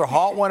right, another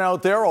hot one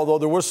out there, although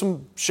there were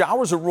some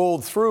showers that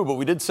rolled through, but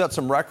we did set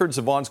some records.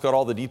 Yvonne's got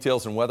all the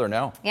details and weather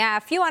now. Yeah, a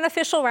few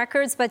unofficial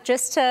records, but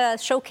just to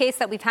showcase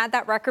that we've had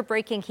that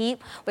record-breaking heat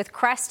with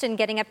Creston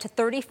getting up to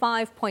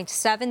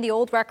 35.7, the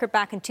old record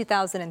back in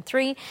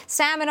 2003.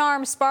 Salmon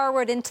Arm,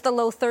 Sparwood into the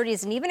low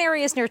 30s, and even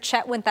areas near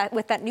Chetwynd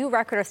with that new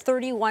record of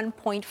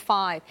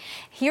 31.5.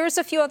 Here's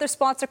a few other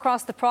spots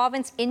across the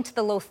province into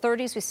the low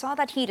 30s. We saw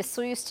that heat at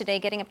Soyuz today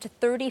getting up to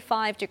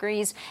 35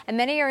 degrees, and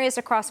many areas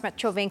across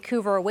Metro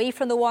Vancouver away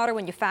from the water.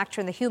 When you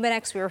factor in the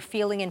Humidex, we were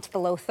feeling into the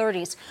low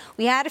 30s.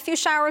 We had a few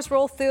showers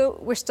roll through.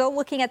 We're still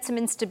looking at some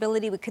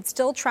instability. We could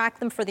still track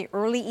them for the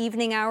early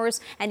evening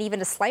hours and even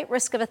a slight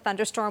risk of a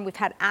thunderstorm. We've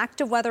had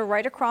active weather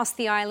right across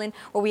the island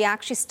where we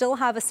actually still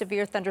have a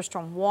severe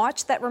thunderstorm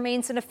watch that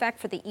remains in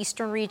effect for the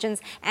eastern regions,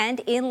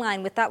 and in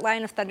line with that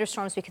line of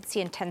thunderstorms, we could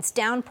see intense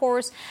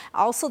downpours,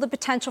 also the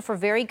potential for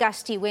very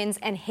gusty winds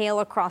and hail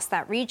across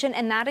that region,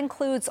 and that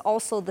includes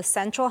also the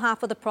central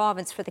half of the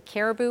province for the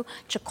Caribou,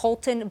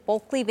 Chilcotin,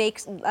 Bulkley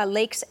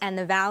Lakes and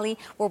the Valley,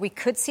 where we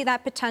could see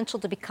that potential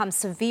to become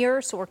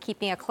severe. So we're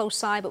keeping a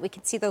close eye, but we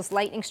could see those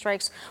lightning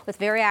strikes with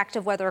very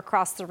active weather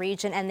across the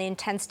region, and the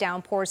intense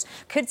downpours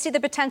could see the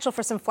potential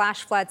for some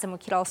flash floods, and we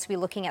could also be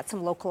looking at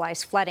some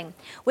localized flooding.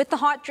 With the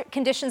hot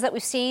conditions that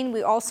we've seen,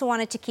 we also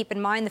wanted to keep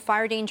in mind the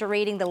fire danger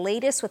rating, the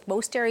latest with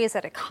most areas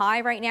at a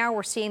high right now.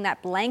 We're seeing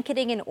that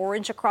blanketing in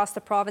orange across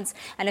the province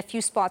and a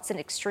few spots in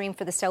extreme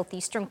for the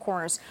southeastern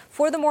corners.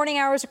 For the morning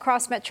hours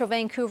across Metro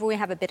Vancouver, we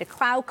have a bit of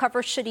cloud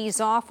cover, should ease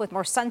off with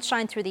more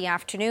sunshine through the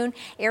afternoon.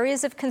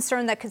 Areas of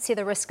concern that could see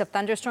the risk of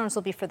thunderstorms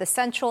will be for the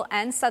central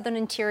and southern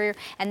interior,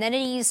 and then it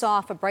ease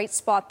off. A bright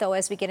spot, though,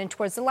 as we get in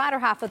towards the latter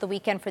half of the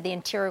weekend for the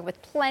interior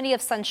with plenty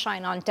of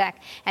sunshine on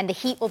deck, and the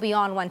heat will be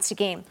on once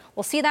again.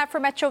 We'll see that for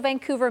Metro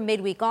Vancouver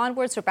midweek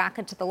onwards. We're back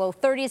into the low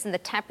 30s, and the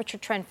temperature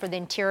trend for the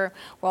interior.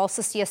 We'll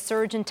also see a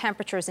surge in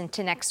temperatures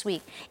into next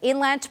week.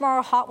 Inland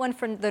tomorrow, hot one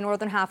for the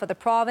northern half of the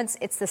province.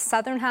 It's the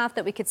southern half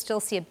that we could still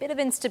see a bit of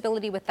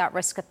instability with that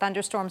risk of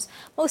thunderstorms.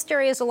 Most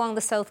areas along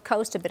the south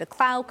coast, a bit of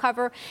cloud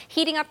cover.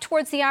 Heating up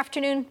towards the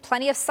afternoon,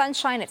 plenty of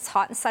sunshine. It's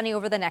hot and sunny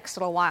over the next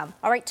little while.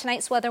 All right,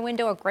 tonight's weather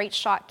window, a great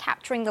shot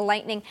capturing the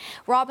lightning.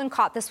 Robin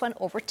caught this one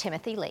over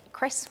Timothy Lake.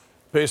 Chris?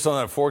 Based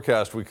on that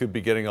forecast, we could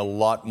be getting a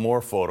lot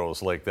more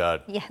photos like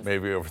that, yes,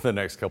 maybe over the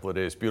next couple of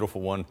days.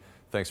 Beautiful one.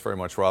 Thanks very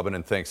much, Robin,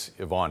 and thanks,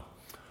 Yvonne.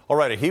 All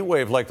right, a heat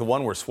wave like the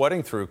one we're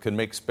sweating through can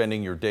make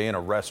spending your day in a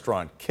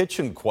restaurant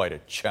kitchen quite a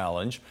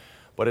challenge.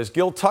 But as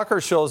Gil Tucker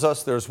shows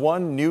us, there's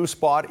one new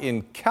spot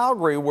in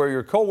Calgary where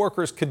your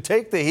coworkers can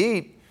take the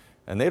heat,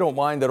 and they don't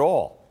mind at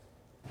all.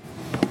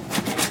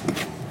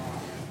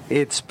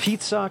 It's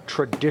pizza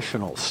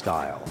traditional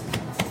style.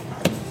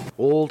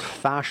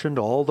 Old-fashioned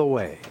all the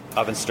way.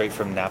 Oven straight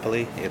from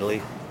Napoli,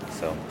 Italy.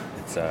 So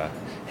it's a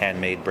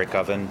handmade brick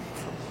oven.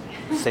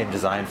 Same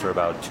design for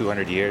about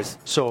 200 years.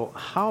 So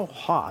how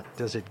hot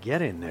does it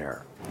get in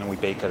there? And we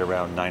bake at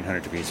around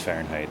 900 degrees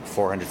Fahrenheit,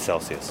 400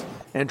 Celsius.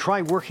 And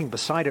try working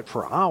beside it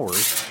for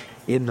hours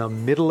in the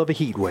middle of a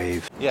heat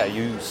wave. Yeah,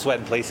 you sweat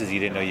in places you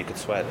didn't know you could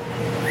sweat.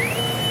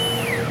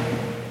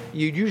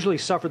 You'd usually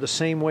suffer the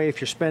same way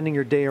if you're spending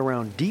your day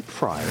around deep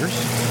fryers.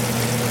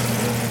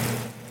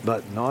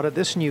 But not at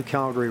this new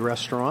Calgary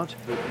restaurant.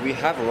 We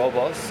have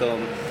robots, so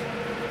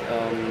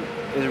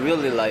it's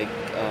really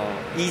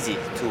easy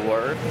to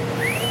work.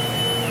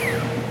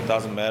 It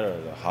doesn't matter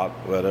the hot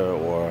weather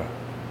or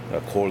the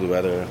cold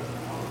weather.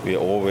 We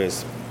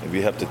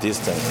have the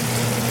distance.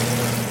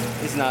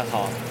 It's not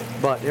hot.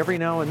 But every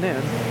now and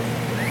then,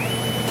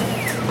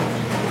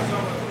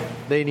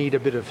 they need a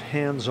bit of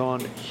hands-on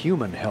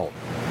human help.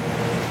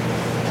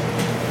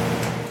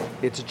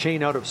 It's a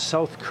chain out of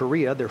South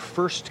Korea, their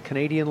first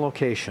Canadian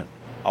location.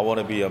 I want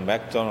to be a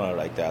McDonald's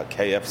like that,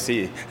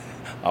 KFC.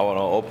 I want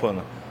to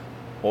open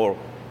all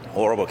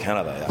over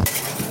Canada. Yeah.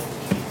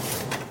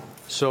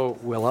 So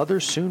will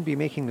others soon be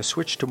making the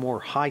switch to more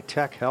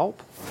high-tech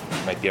help?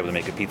 Might be able to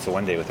make a pizza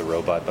one day with a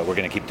robot, but we're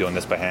going to keep doing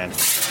this by hand.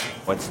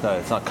 Well, it's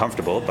not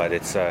comfortable, but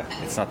it's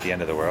not the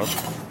end of the world.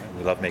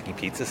 We love making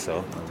pizza,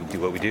 so we do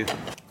what we do.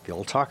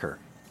 Gil Tucker,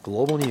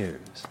 Global News.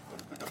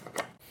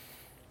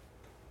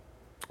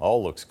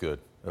 All looks good.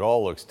 It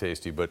all looks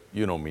tasty, but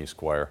you know me,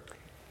 Squire.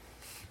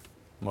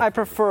 I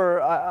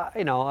prefer,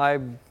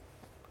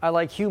 I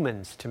like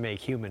humans to make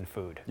human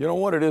food. You know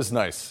what? It is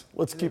nice.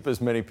 Let's keep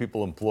as many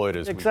people employed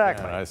as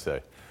Exactly. we can, I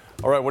say.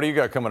 All right, what do you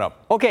got coming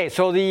up? Okay,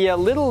 so the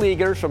Little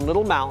Leaguers from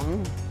Little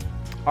Mountain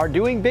are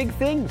doing big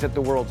things at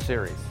the World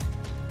Series.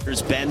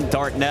 Here's Ben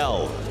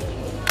Dartnell.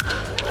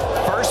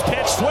 First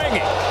pitch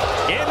swinging.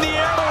 In the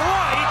air to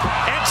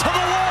right and to the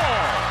wall.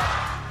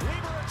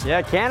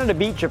 Yeah, Canada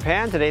beat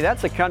Japan today.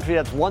 That's a country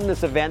that's won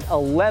this event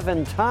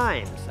 11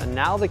 times. And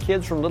now the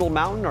kids from Little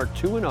Mountain are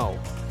 2-0.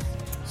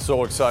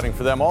 So exciting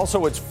for them.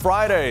 Also, it's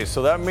Friday,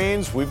 so that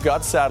means we've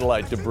got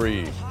satellite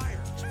debris.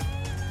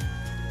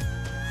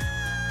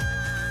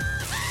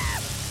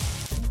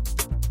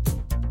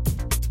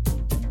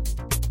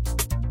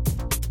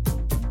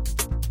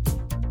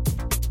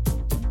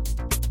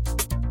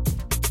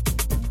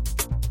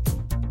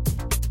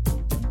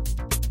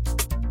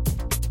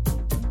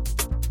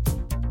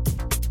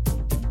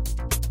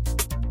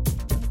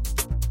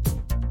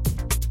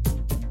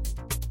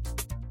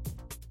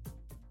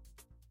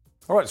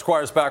 All right,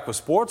 Squire's back with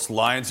sports.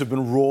 Lions have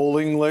been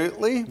rolling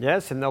lately.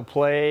 Yes, and they'll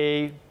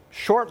play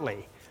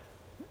shortly.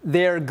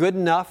 They're good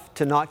enough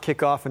to not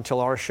kick off until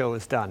our show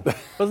is done.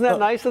 Wasn't that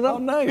nice of them? Oh,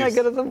 nice. Isn't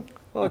that good of them?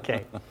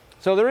 Okay.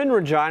 So they're in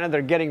Regina.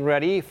 They're getting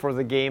ready for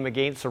the game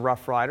against the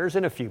Rough Riders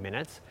in a few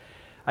minutes.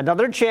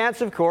 Another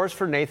chance, of course,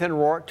 for Nathan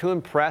Rourke to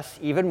impress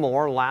even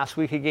more last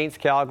week against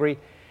Calgary.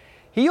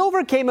 He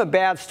overcame a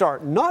bad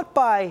start, not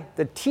by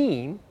the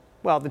team.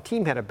 Well, the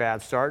team had a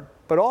bad start,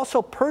 but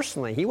also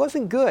personally. He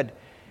wasn't good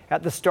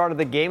at the start of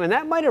the game, and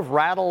that might have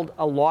rattled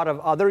a lot of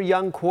other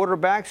young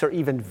quarterbacks or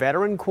even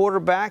veteran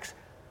quarterbacks,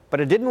 but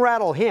it didn't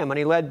rattle him, and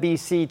he led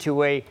BC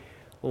to a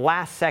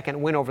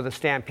last-second win over the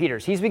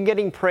Stampeders. He's been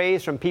getting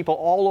praise from people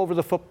all over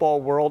the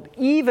football world,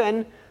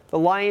 even the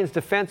Lions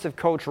defensive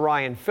coach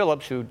Ryan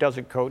Phillips, who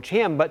doesn't coach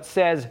him, but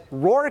says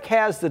Rourke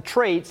has the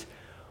traits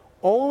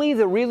only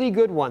the really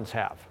good ones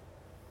have.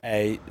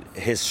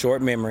 His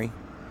short memory,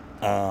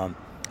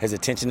 his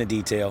attention to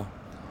detail,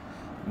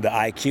 the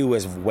IQ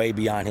is way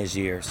beyond his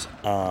years.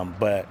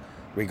 But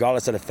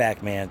regardless of the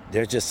fact, man,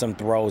 there's just some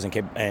throws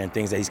and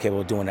things that he's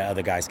capable of doing that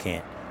other guys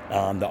can't.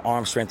 The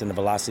arm strength and the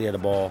velocity of the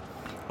ball,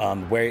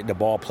 where the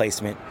ball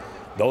placement,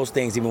 those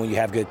things, even when you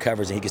have good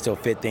coverage and he can still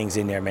fit things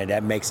in there, man,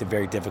 that makes it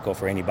very difficult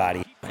for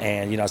anybody.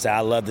 And, so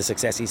I love the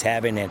success he's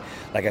having. And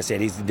like I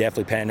said, he's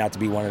definitely panning out to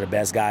be one of the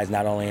best guys,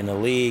 not only in the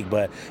league,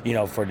 but,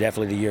 for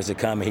definitely the years to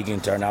come. He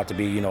can turn out to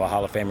be, a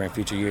Hall of Famer in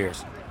future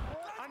years.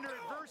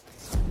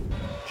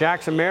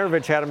 Jackson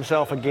Maravich had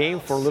himself a game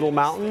for Little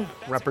Mountain,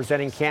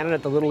 representing Canada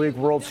at the Little League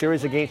World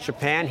Series against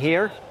Japan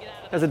here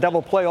as a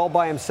double play all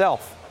by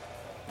himself.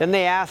 Then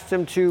they asked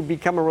him to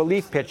become a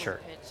relief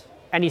pitcher,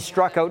 and he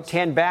struck out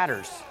 10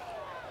 batters.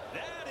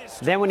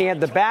 Then when he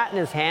had the bat in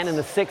his hand in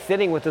the 6th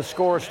inning with the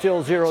score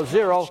still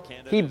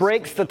 0-0, he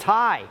breaks the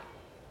tie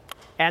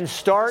and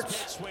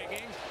starts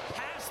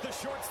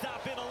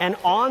an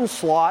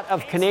onslaught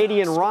of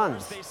Canadian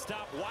runs.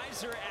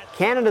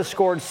 Canada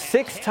scored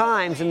 6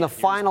 times in the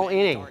final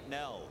inning.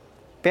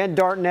 Ben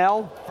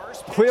Dartnell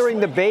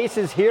clearing the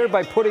bases here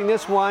by putting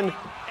this one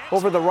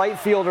over the right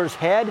fielder's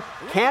head.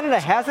 Canada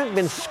hasn't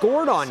been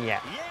scored on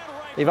yet.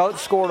 They've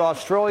outscored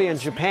Australia and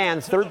Japan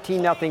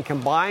 13-0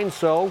 combined,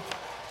 so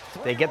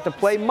they get to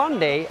play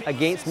Monday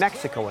against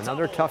Mexico.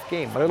 Another tough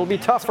game, but it'll be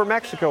tough for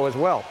Mexico as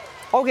well.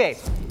 Okay,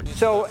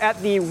 so at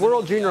the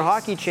World Junior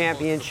Hockey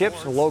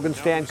Championships, Logan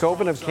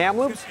Stankoven of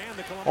Kamloops,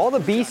 all the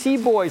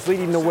BC boys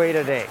leading the way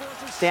today.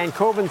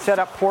 Stankoven set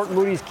up Port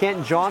Moody's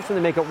Kent Johnson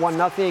to make it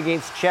 1-0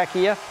 against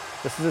Czechia.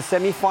 This is a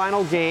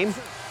semifinal game.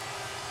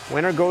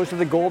 Winner goes to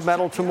the gold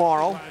medal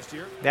tomorrow.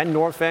 Then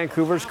North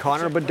Vancouver's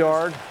Connor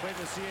Bedard.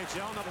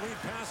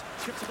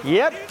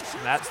 Yep,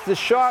 that's the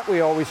shot we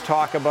always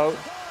talk about.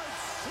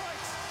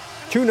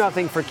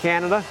 2-0 for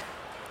Canada.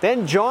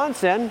 Then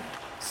Johnson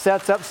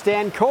sets up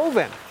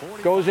Stankoven.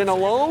 Goes in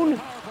alone.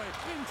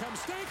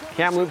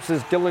 Kamloops'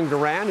 Dylan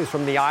Duran, who's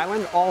from the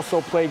island,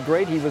 also played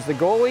great. He was the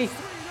goalie.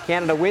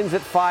 Canada wins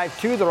at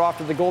 5-2. They're off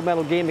to the gold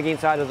medal game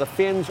against either the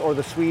Finns or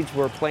the Swedes,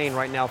 who are playing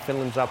right now.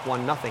 Finland's up 1-0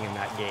 in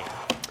that game.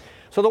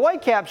 So the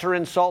Whitecaps are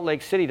in Salt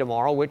Lake City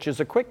tomorrow, which is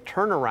a quick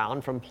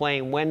turnaround from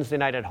playing Wednesday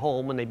night at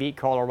home when they beat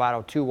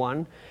Colorado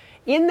 2-1.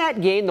 In that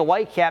game, the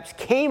Whitecaps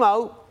came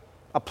out,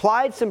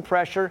 applied some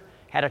pressure,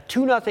 had a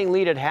 2-0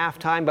 lead at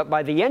halftime, but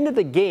by the end of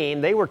the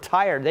game, they were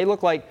tired. They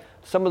looked like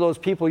some of those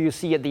people you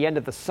see at the end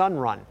of the Sun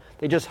Run.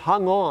 They just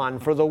hung on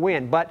for the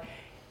win. But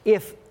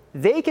if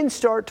they can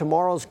start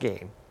tomorrow's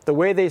game the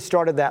way they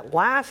started that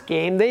last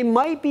game, they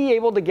might be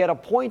able to get a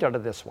point out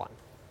of this one.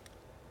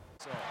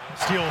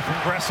 Steal from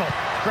Gressel.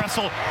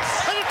 Gressel,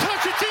 and a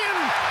touch, it's in!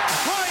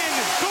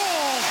 Ryan, goal!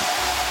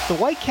 The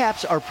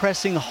Whitecaps are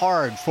pressing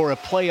hard for a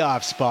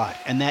playoff spot,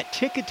 and that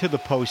ticket to the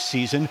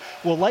postseason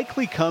will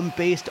likely come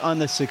based on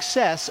the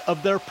success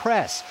of their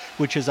press,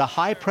 which is a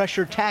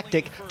high-pressure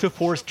tactic to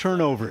force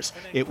turnovers.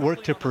 It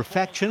worked to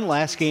perfection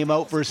last game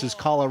out versus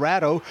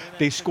Colorado.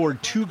 They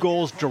scored 2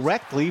 goals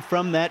directly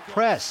from that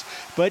press.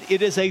 But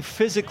it is a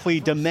physically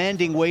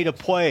demanding way to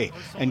play,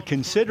 and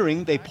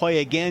considering they play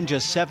again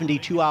just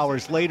 72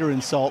 hours later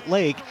in Salt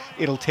Lake,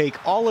 it'll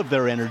take all of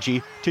their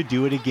energy to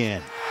do it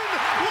again.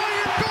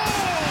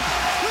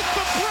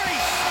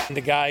 The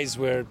guys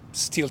were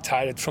still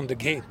tired from the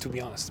game, to be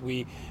honest.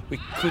 We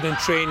couldn't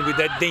train with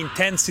the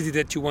intensity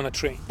that you want to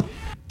train.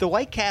 The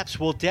Whitecaps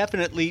will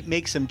definitely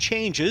make some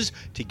changes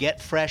to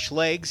get fresh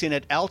legs in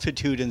at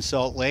altitude in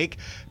Salt Lake,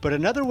 but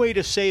another way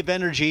to save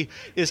energy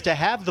is to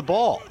have the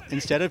ball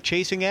instead of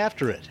chasing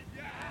after it.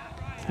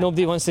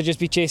 Nobody wants to just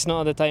be chasing it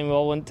all the time. We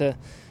all want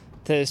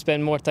to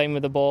spend more time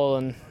with the ball,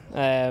 and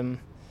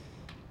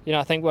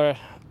I think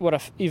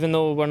even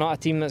though we're not a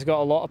team that's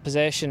got a lot of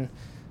possession,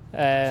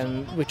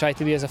 we try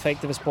to be as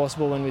effective as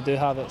possible when we do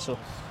have it. So,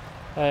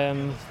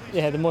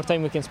 the more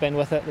time we can spend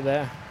with it, the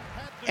better.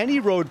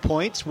 Any road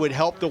points would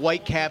help the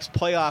Whitecaps'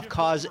 playoff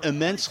cause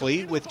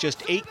immensely. With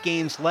just 8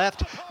 games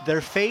left, their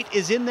fate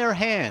is in their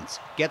hands.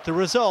 Get the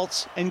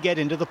results and get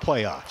into the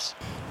playoffs.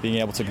 Being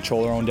able to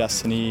control our own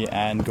destiny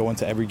and go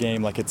into every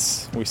game like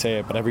we say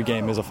it, but every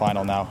game is a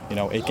final now.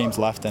 8 games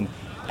left and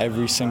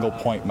every single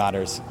point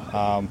matters.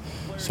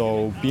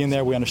 So being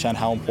there, we understand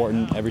how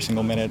important every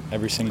single minute,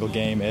 every single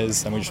game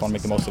is, and we just want to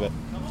make the most of it.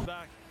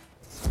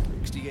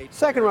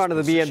 Second round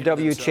of the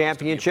BMW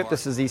Championship.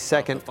 This is the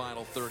second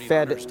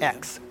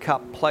FedEx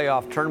Cup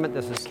playoff tournament.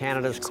 This is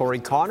Canada's Corey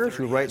Connors,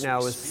 who right now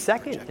is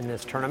second in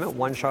this tournament,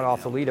 1 shot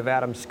off the lead of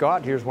Adam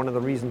Scott. Here's one of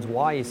the reasons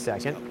why he's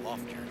second.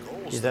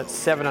 He's at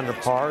 7 under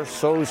par.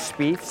 So's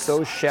Spieth,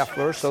 so's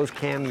Scheffler, so's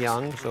Cam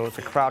Young. So it's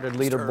a crowded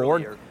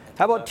leaderboard.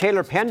 How about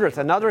Taylor Pendrith,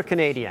 another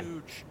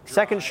Canadian?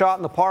 Second shot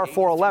in the par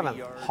 4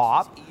 11th.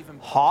 Hop,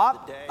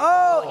 hop,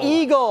 oh,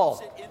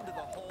 eagle.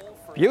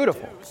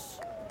 Beautiful.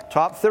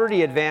 Top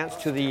 30 advance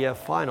to the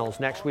finals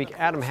next week.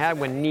 Adam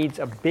Hadwin needs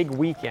a big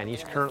weekend.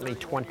 He's currently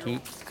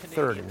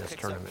 23rd in this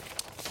tournament.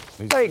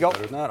 There you go.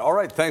 All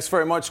right, thanks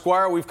very much,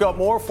 Squire. We've got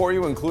more for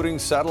you, including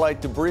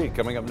satellite debris,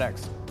 coming up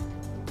next.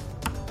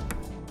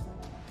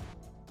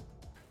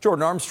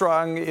 Jordan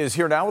Armstrong is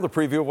here now with a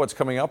preview of what's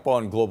coming up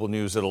on Global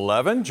News at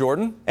 11.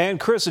 Jordan? And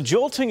Chris, a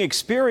jolting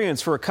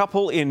experience for a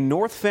couple in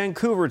North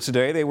Vancouver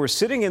today. They were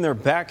sitting in their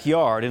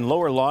backyard in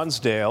Lower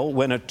Lonsdale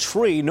when a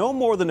tree no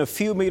more than a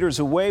few meters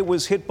away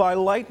was hit by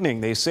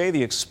lightning. They say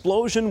the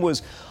explosion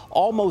was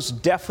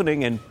almost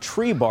deafening and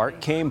tree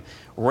bark came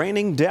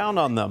raining down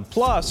on them.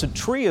 Plus, a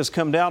tree has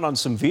come down on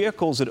some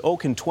vehicles at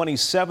Oak and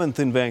 27th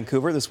in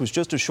Vancouver. This was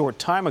just a short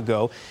time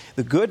ago.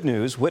 The good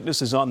news,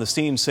 witnesses on the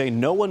scene say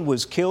no one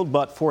was killed,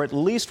 but for at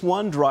least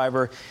one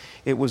driver,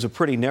 it was a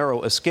pretty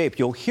narrow escape.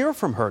 You'll hear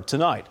from her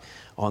tonight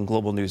on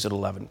Global News at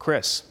 11.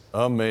 Chris.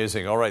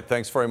 Amazing. All right,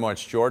 thanks very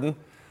much, Jordan.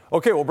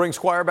 Okay, we'll bring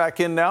Squire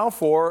back in now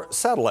for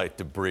satellite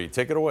debris.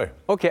 Take it away.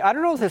 Okay, I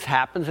don't know if this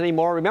happens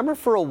anymore. Remember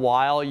for a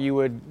while you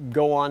would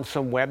go on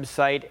some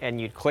website and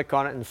you'd click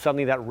on it and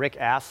suddenly that Rick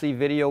Astley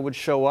video would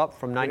show up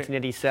from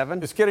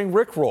 1987? It's getting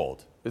Rickrolled.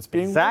 It's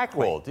being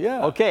Rickrolled,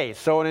 yeah. Okay,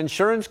 so an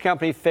insurance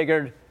company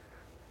figured,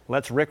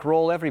 let's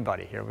Rickroll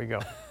everybody. Here we go.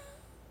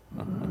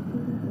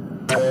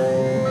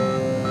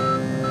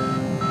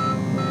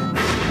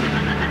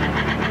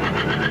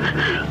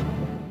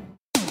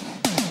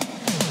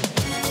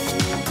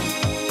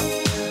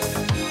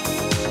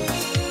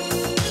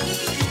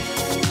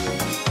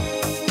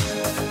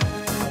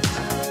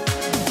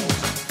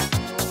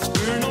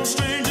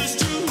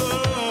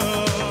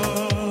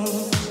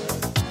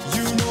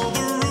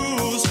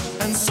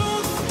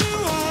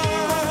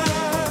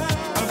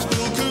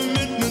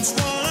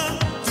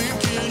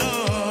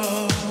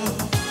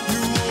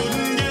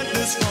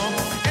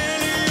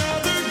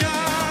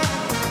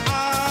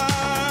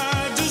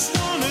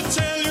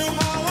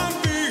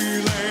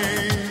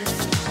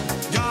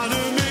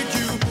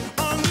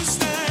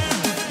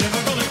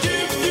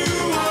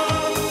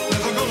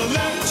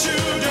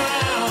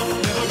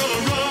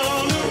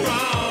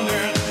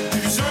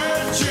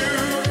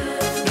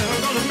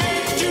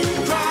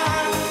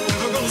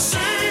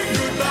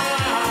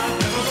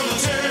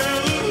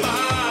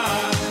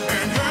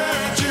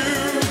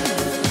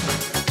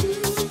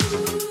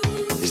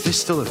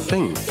 still a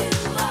thing.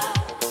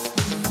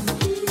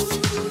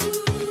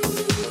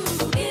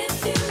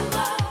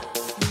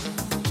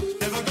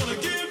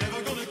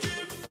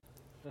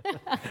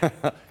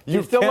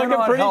 You're still looking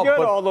pretty good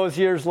all those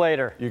years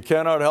later. You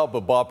cannot help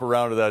but bop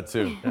around to that,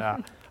 too. Yeah.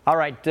 All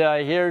right,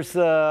 here's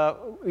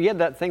we had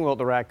that thing about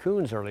the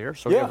raccoons earlier.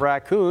 So we have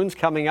raccoons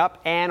coming up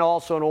and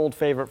also an old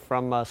favorite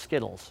from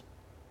Skittles.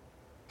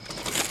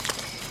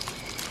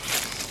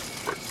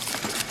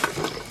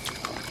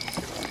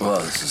 Whoa,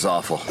 this is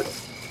awful.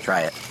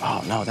 Try it.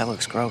 Oh, no, that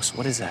looks gross.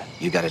 What is that?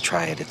 You gotta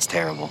try it. It's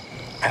terrible.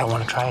 I don't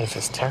want to try it if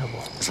it's terrible.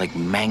 It's like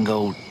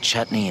mango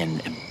chutney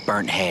and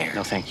burnt hair.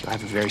 No, thank you. I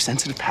have a very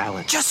sensitive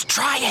palate. Just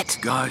try it!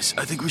 Guys,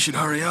 I think we should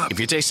hurry up. If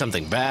you taste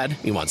something bad,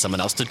 you want someone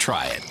else to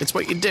try it. It's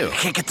what you do. I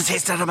can't get the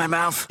taste out of my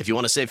mouth. If you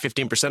want to save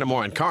 15% or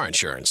more on car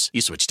insurance,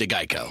 you switch to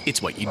Geico.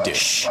 It's what you do.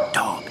 Shh,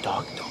 dog.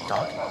 Dog.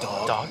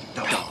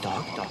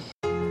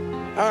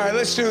 All right,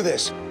 let's do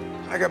this.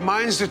 I got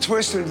minds to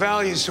twist and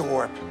values to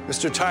warp.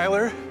 Mr.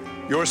 Tyler,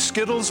 your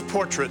Skittles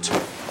portrait.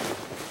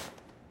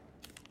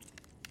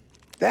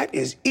 That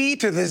is E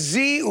to the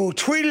Z, ooh,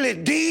 tweedly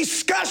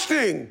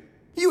disgusting!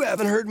 You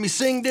haven't heard me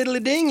sing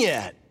Diddly Ding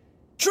yet.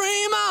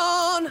 Dream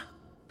on!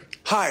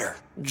 Higher.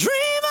 Dream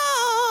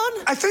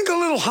on! I think a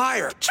little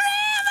higher. Dream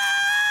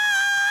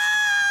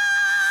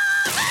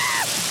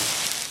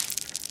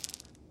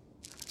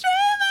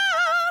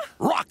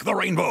on! Rock the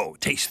rainbow,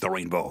 taste the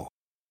rainbow.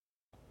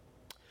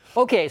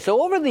 Okay,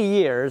 so over the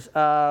years,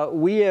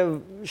 we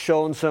have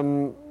shown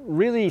some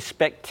really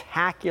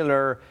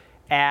spectacular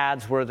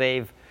ads where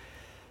they've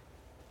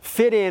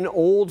fit in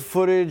old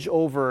footage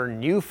over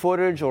new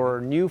footage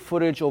or new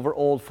footage over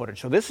old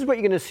footage. So this is what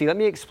you're going to see. Let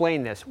me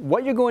explain this.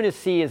 What you're going to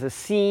see is a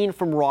scene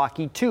from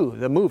Rocky II,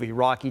 the movie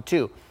Rocky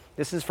II.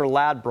 This is for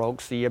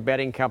Ladbrokes, the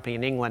betting company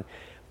in England.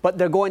 But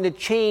they're going to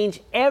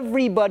change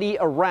everybody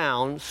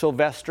around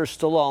Sylvester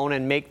Stallone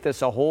and make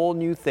this a whole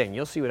new thing.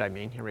 You'll see what I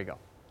mean. Here we go.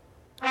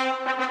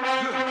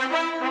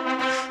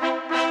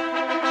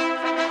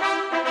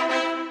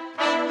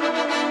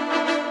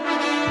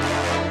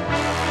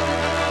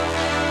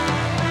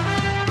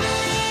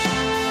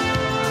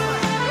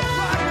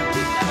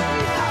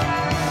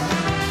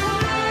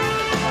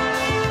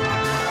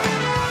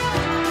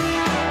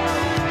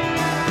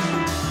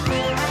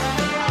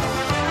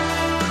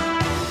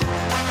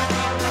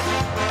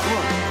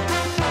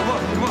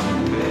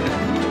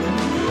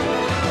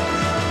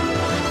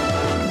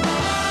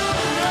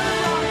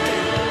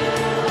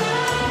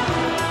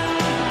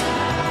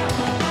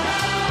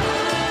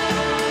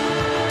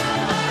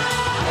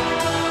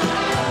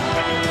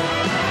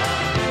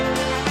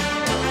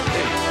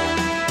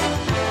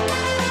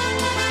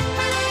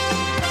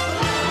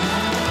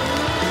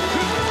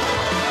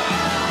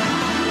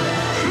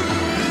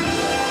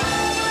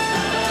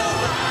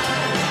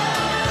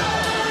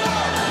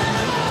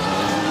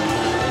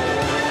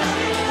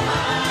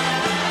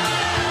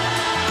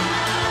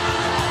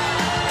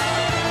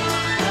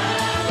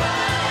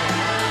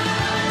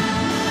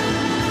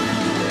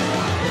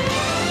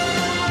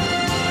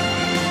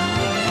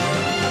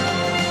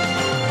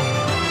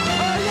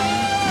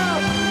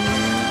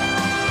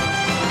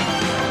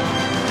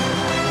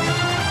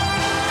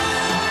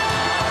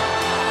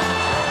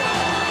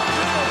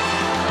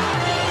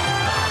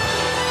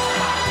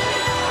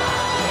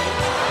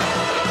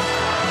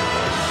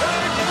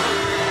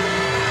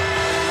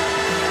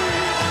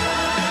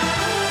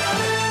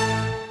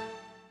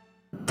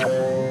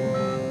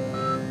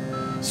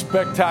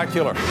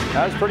 Spectacular.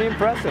 That was pretty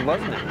impressive,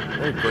 wasn't it?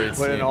 Very great.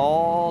 Put in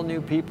all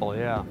new people,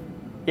 yeah.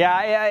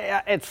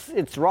 Yeah,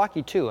 it's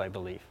Rocky II, I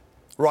believe.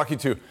 Rocky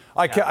II.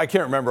 I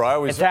can't remember. I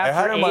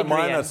had it in my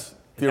mind that's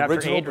the after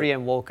original.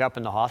 Adrian woke up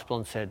in the hospital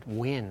and said,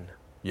 "Win."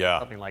 Yeah.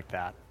 Something like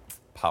that.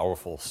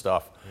 Powerful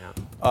stuff.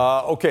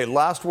 Yeah. Okay,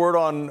 last word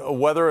on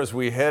weather as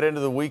we head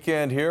into the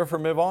weekend here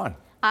from Yvonne.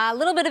 A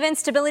little bit of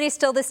instability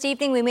still this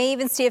evening. We may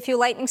even see a few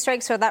lightning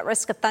strikes or that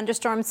risk of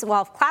thunderstorms. We'll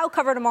have cloud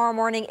cover tomorrow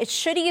morning. It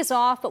should ease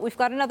off, but we've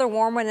got another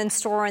warm one in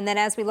store. And then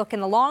as we look in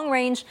the long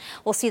range,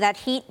 we'll see that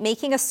heat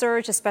making a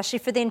surge, especially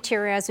for the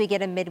interior as we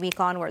get in midweek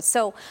onwards.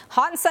 So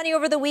hot and sunny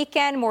over the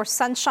weekend, more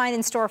sunshine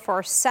in store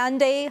for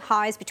Sunday,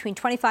 highs between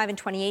 25 and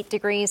 28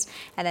 degrees.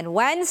 And then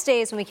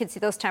Wednesdays when we can see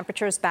those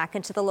temperatures back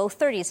into the low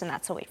 30s, and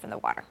that's away from the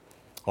water.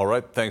 All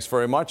right, thanks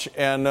very much.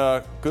 And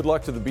good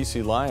luck to the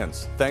BC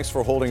Lions. Thanks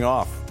for holding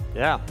off.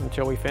 Yeah,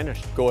 until we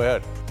finish. Go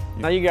ahead.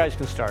 Now you guys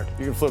can start.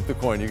 You can flip the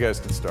coin. You guys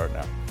can start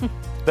now.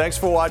 Thanks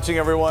for watching,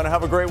 everyone.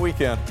 Have a great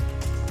weekend.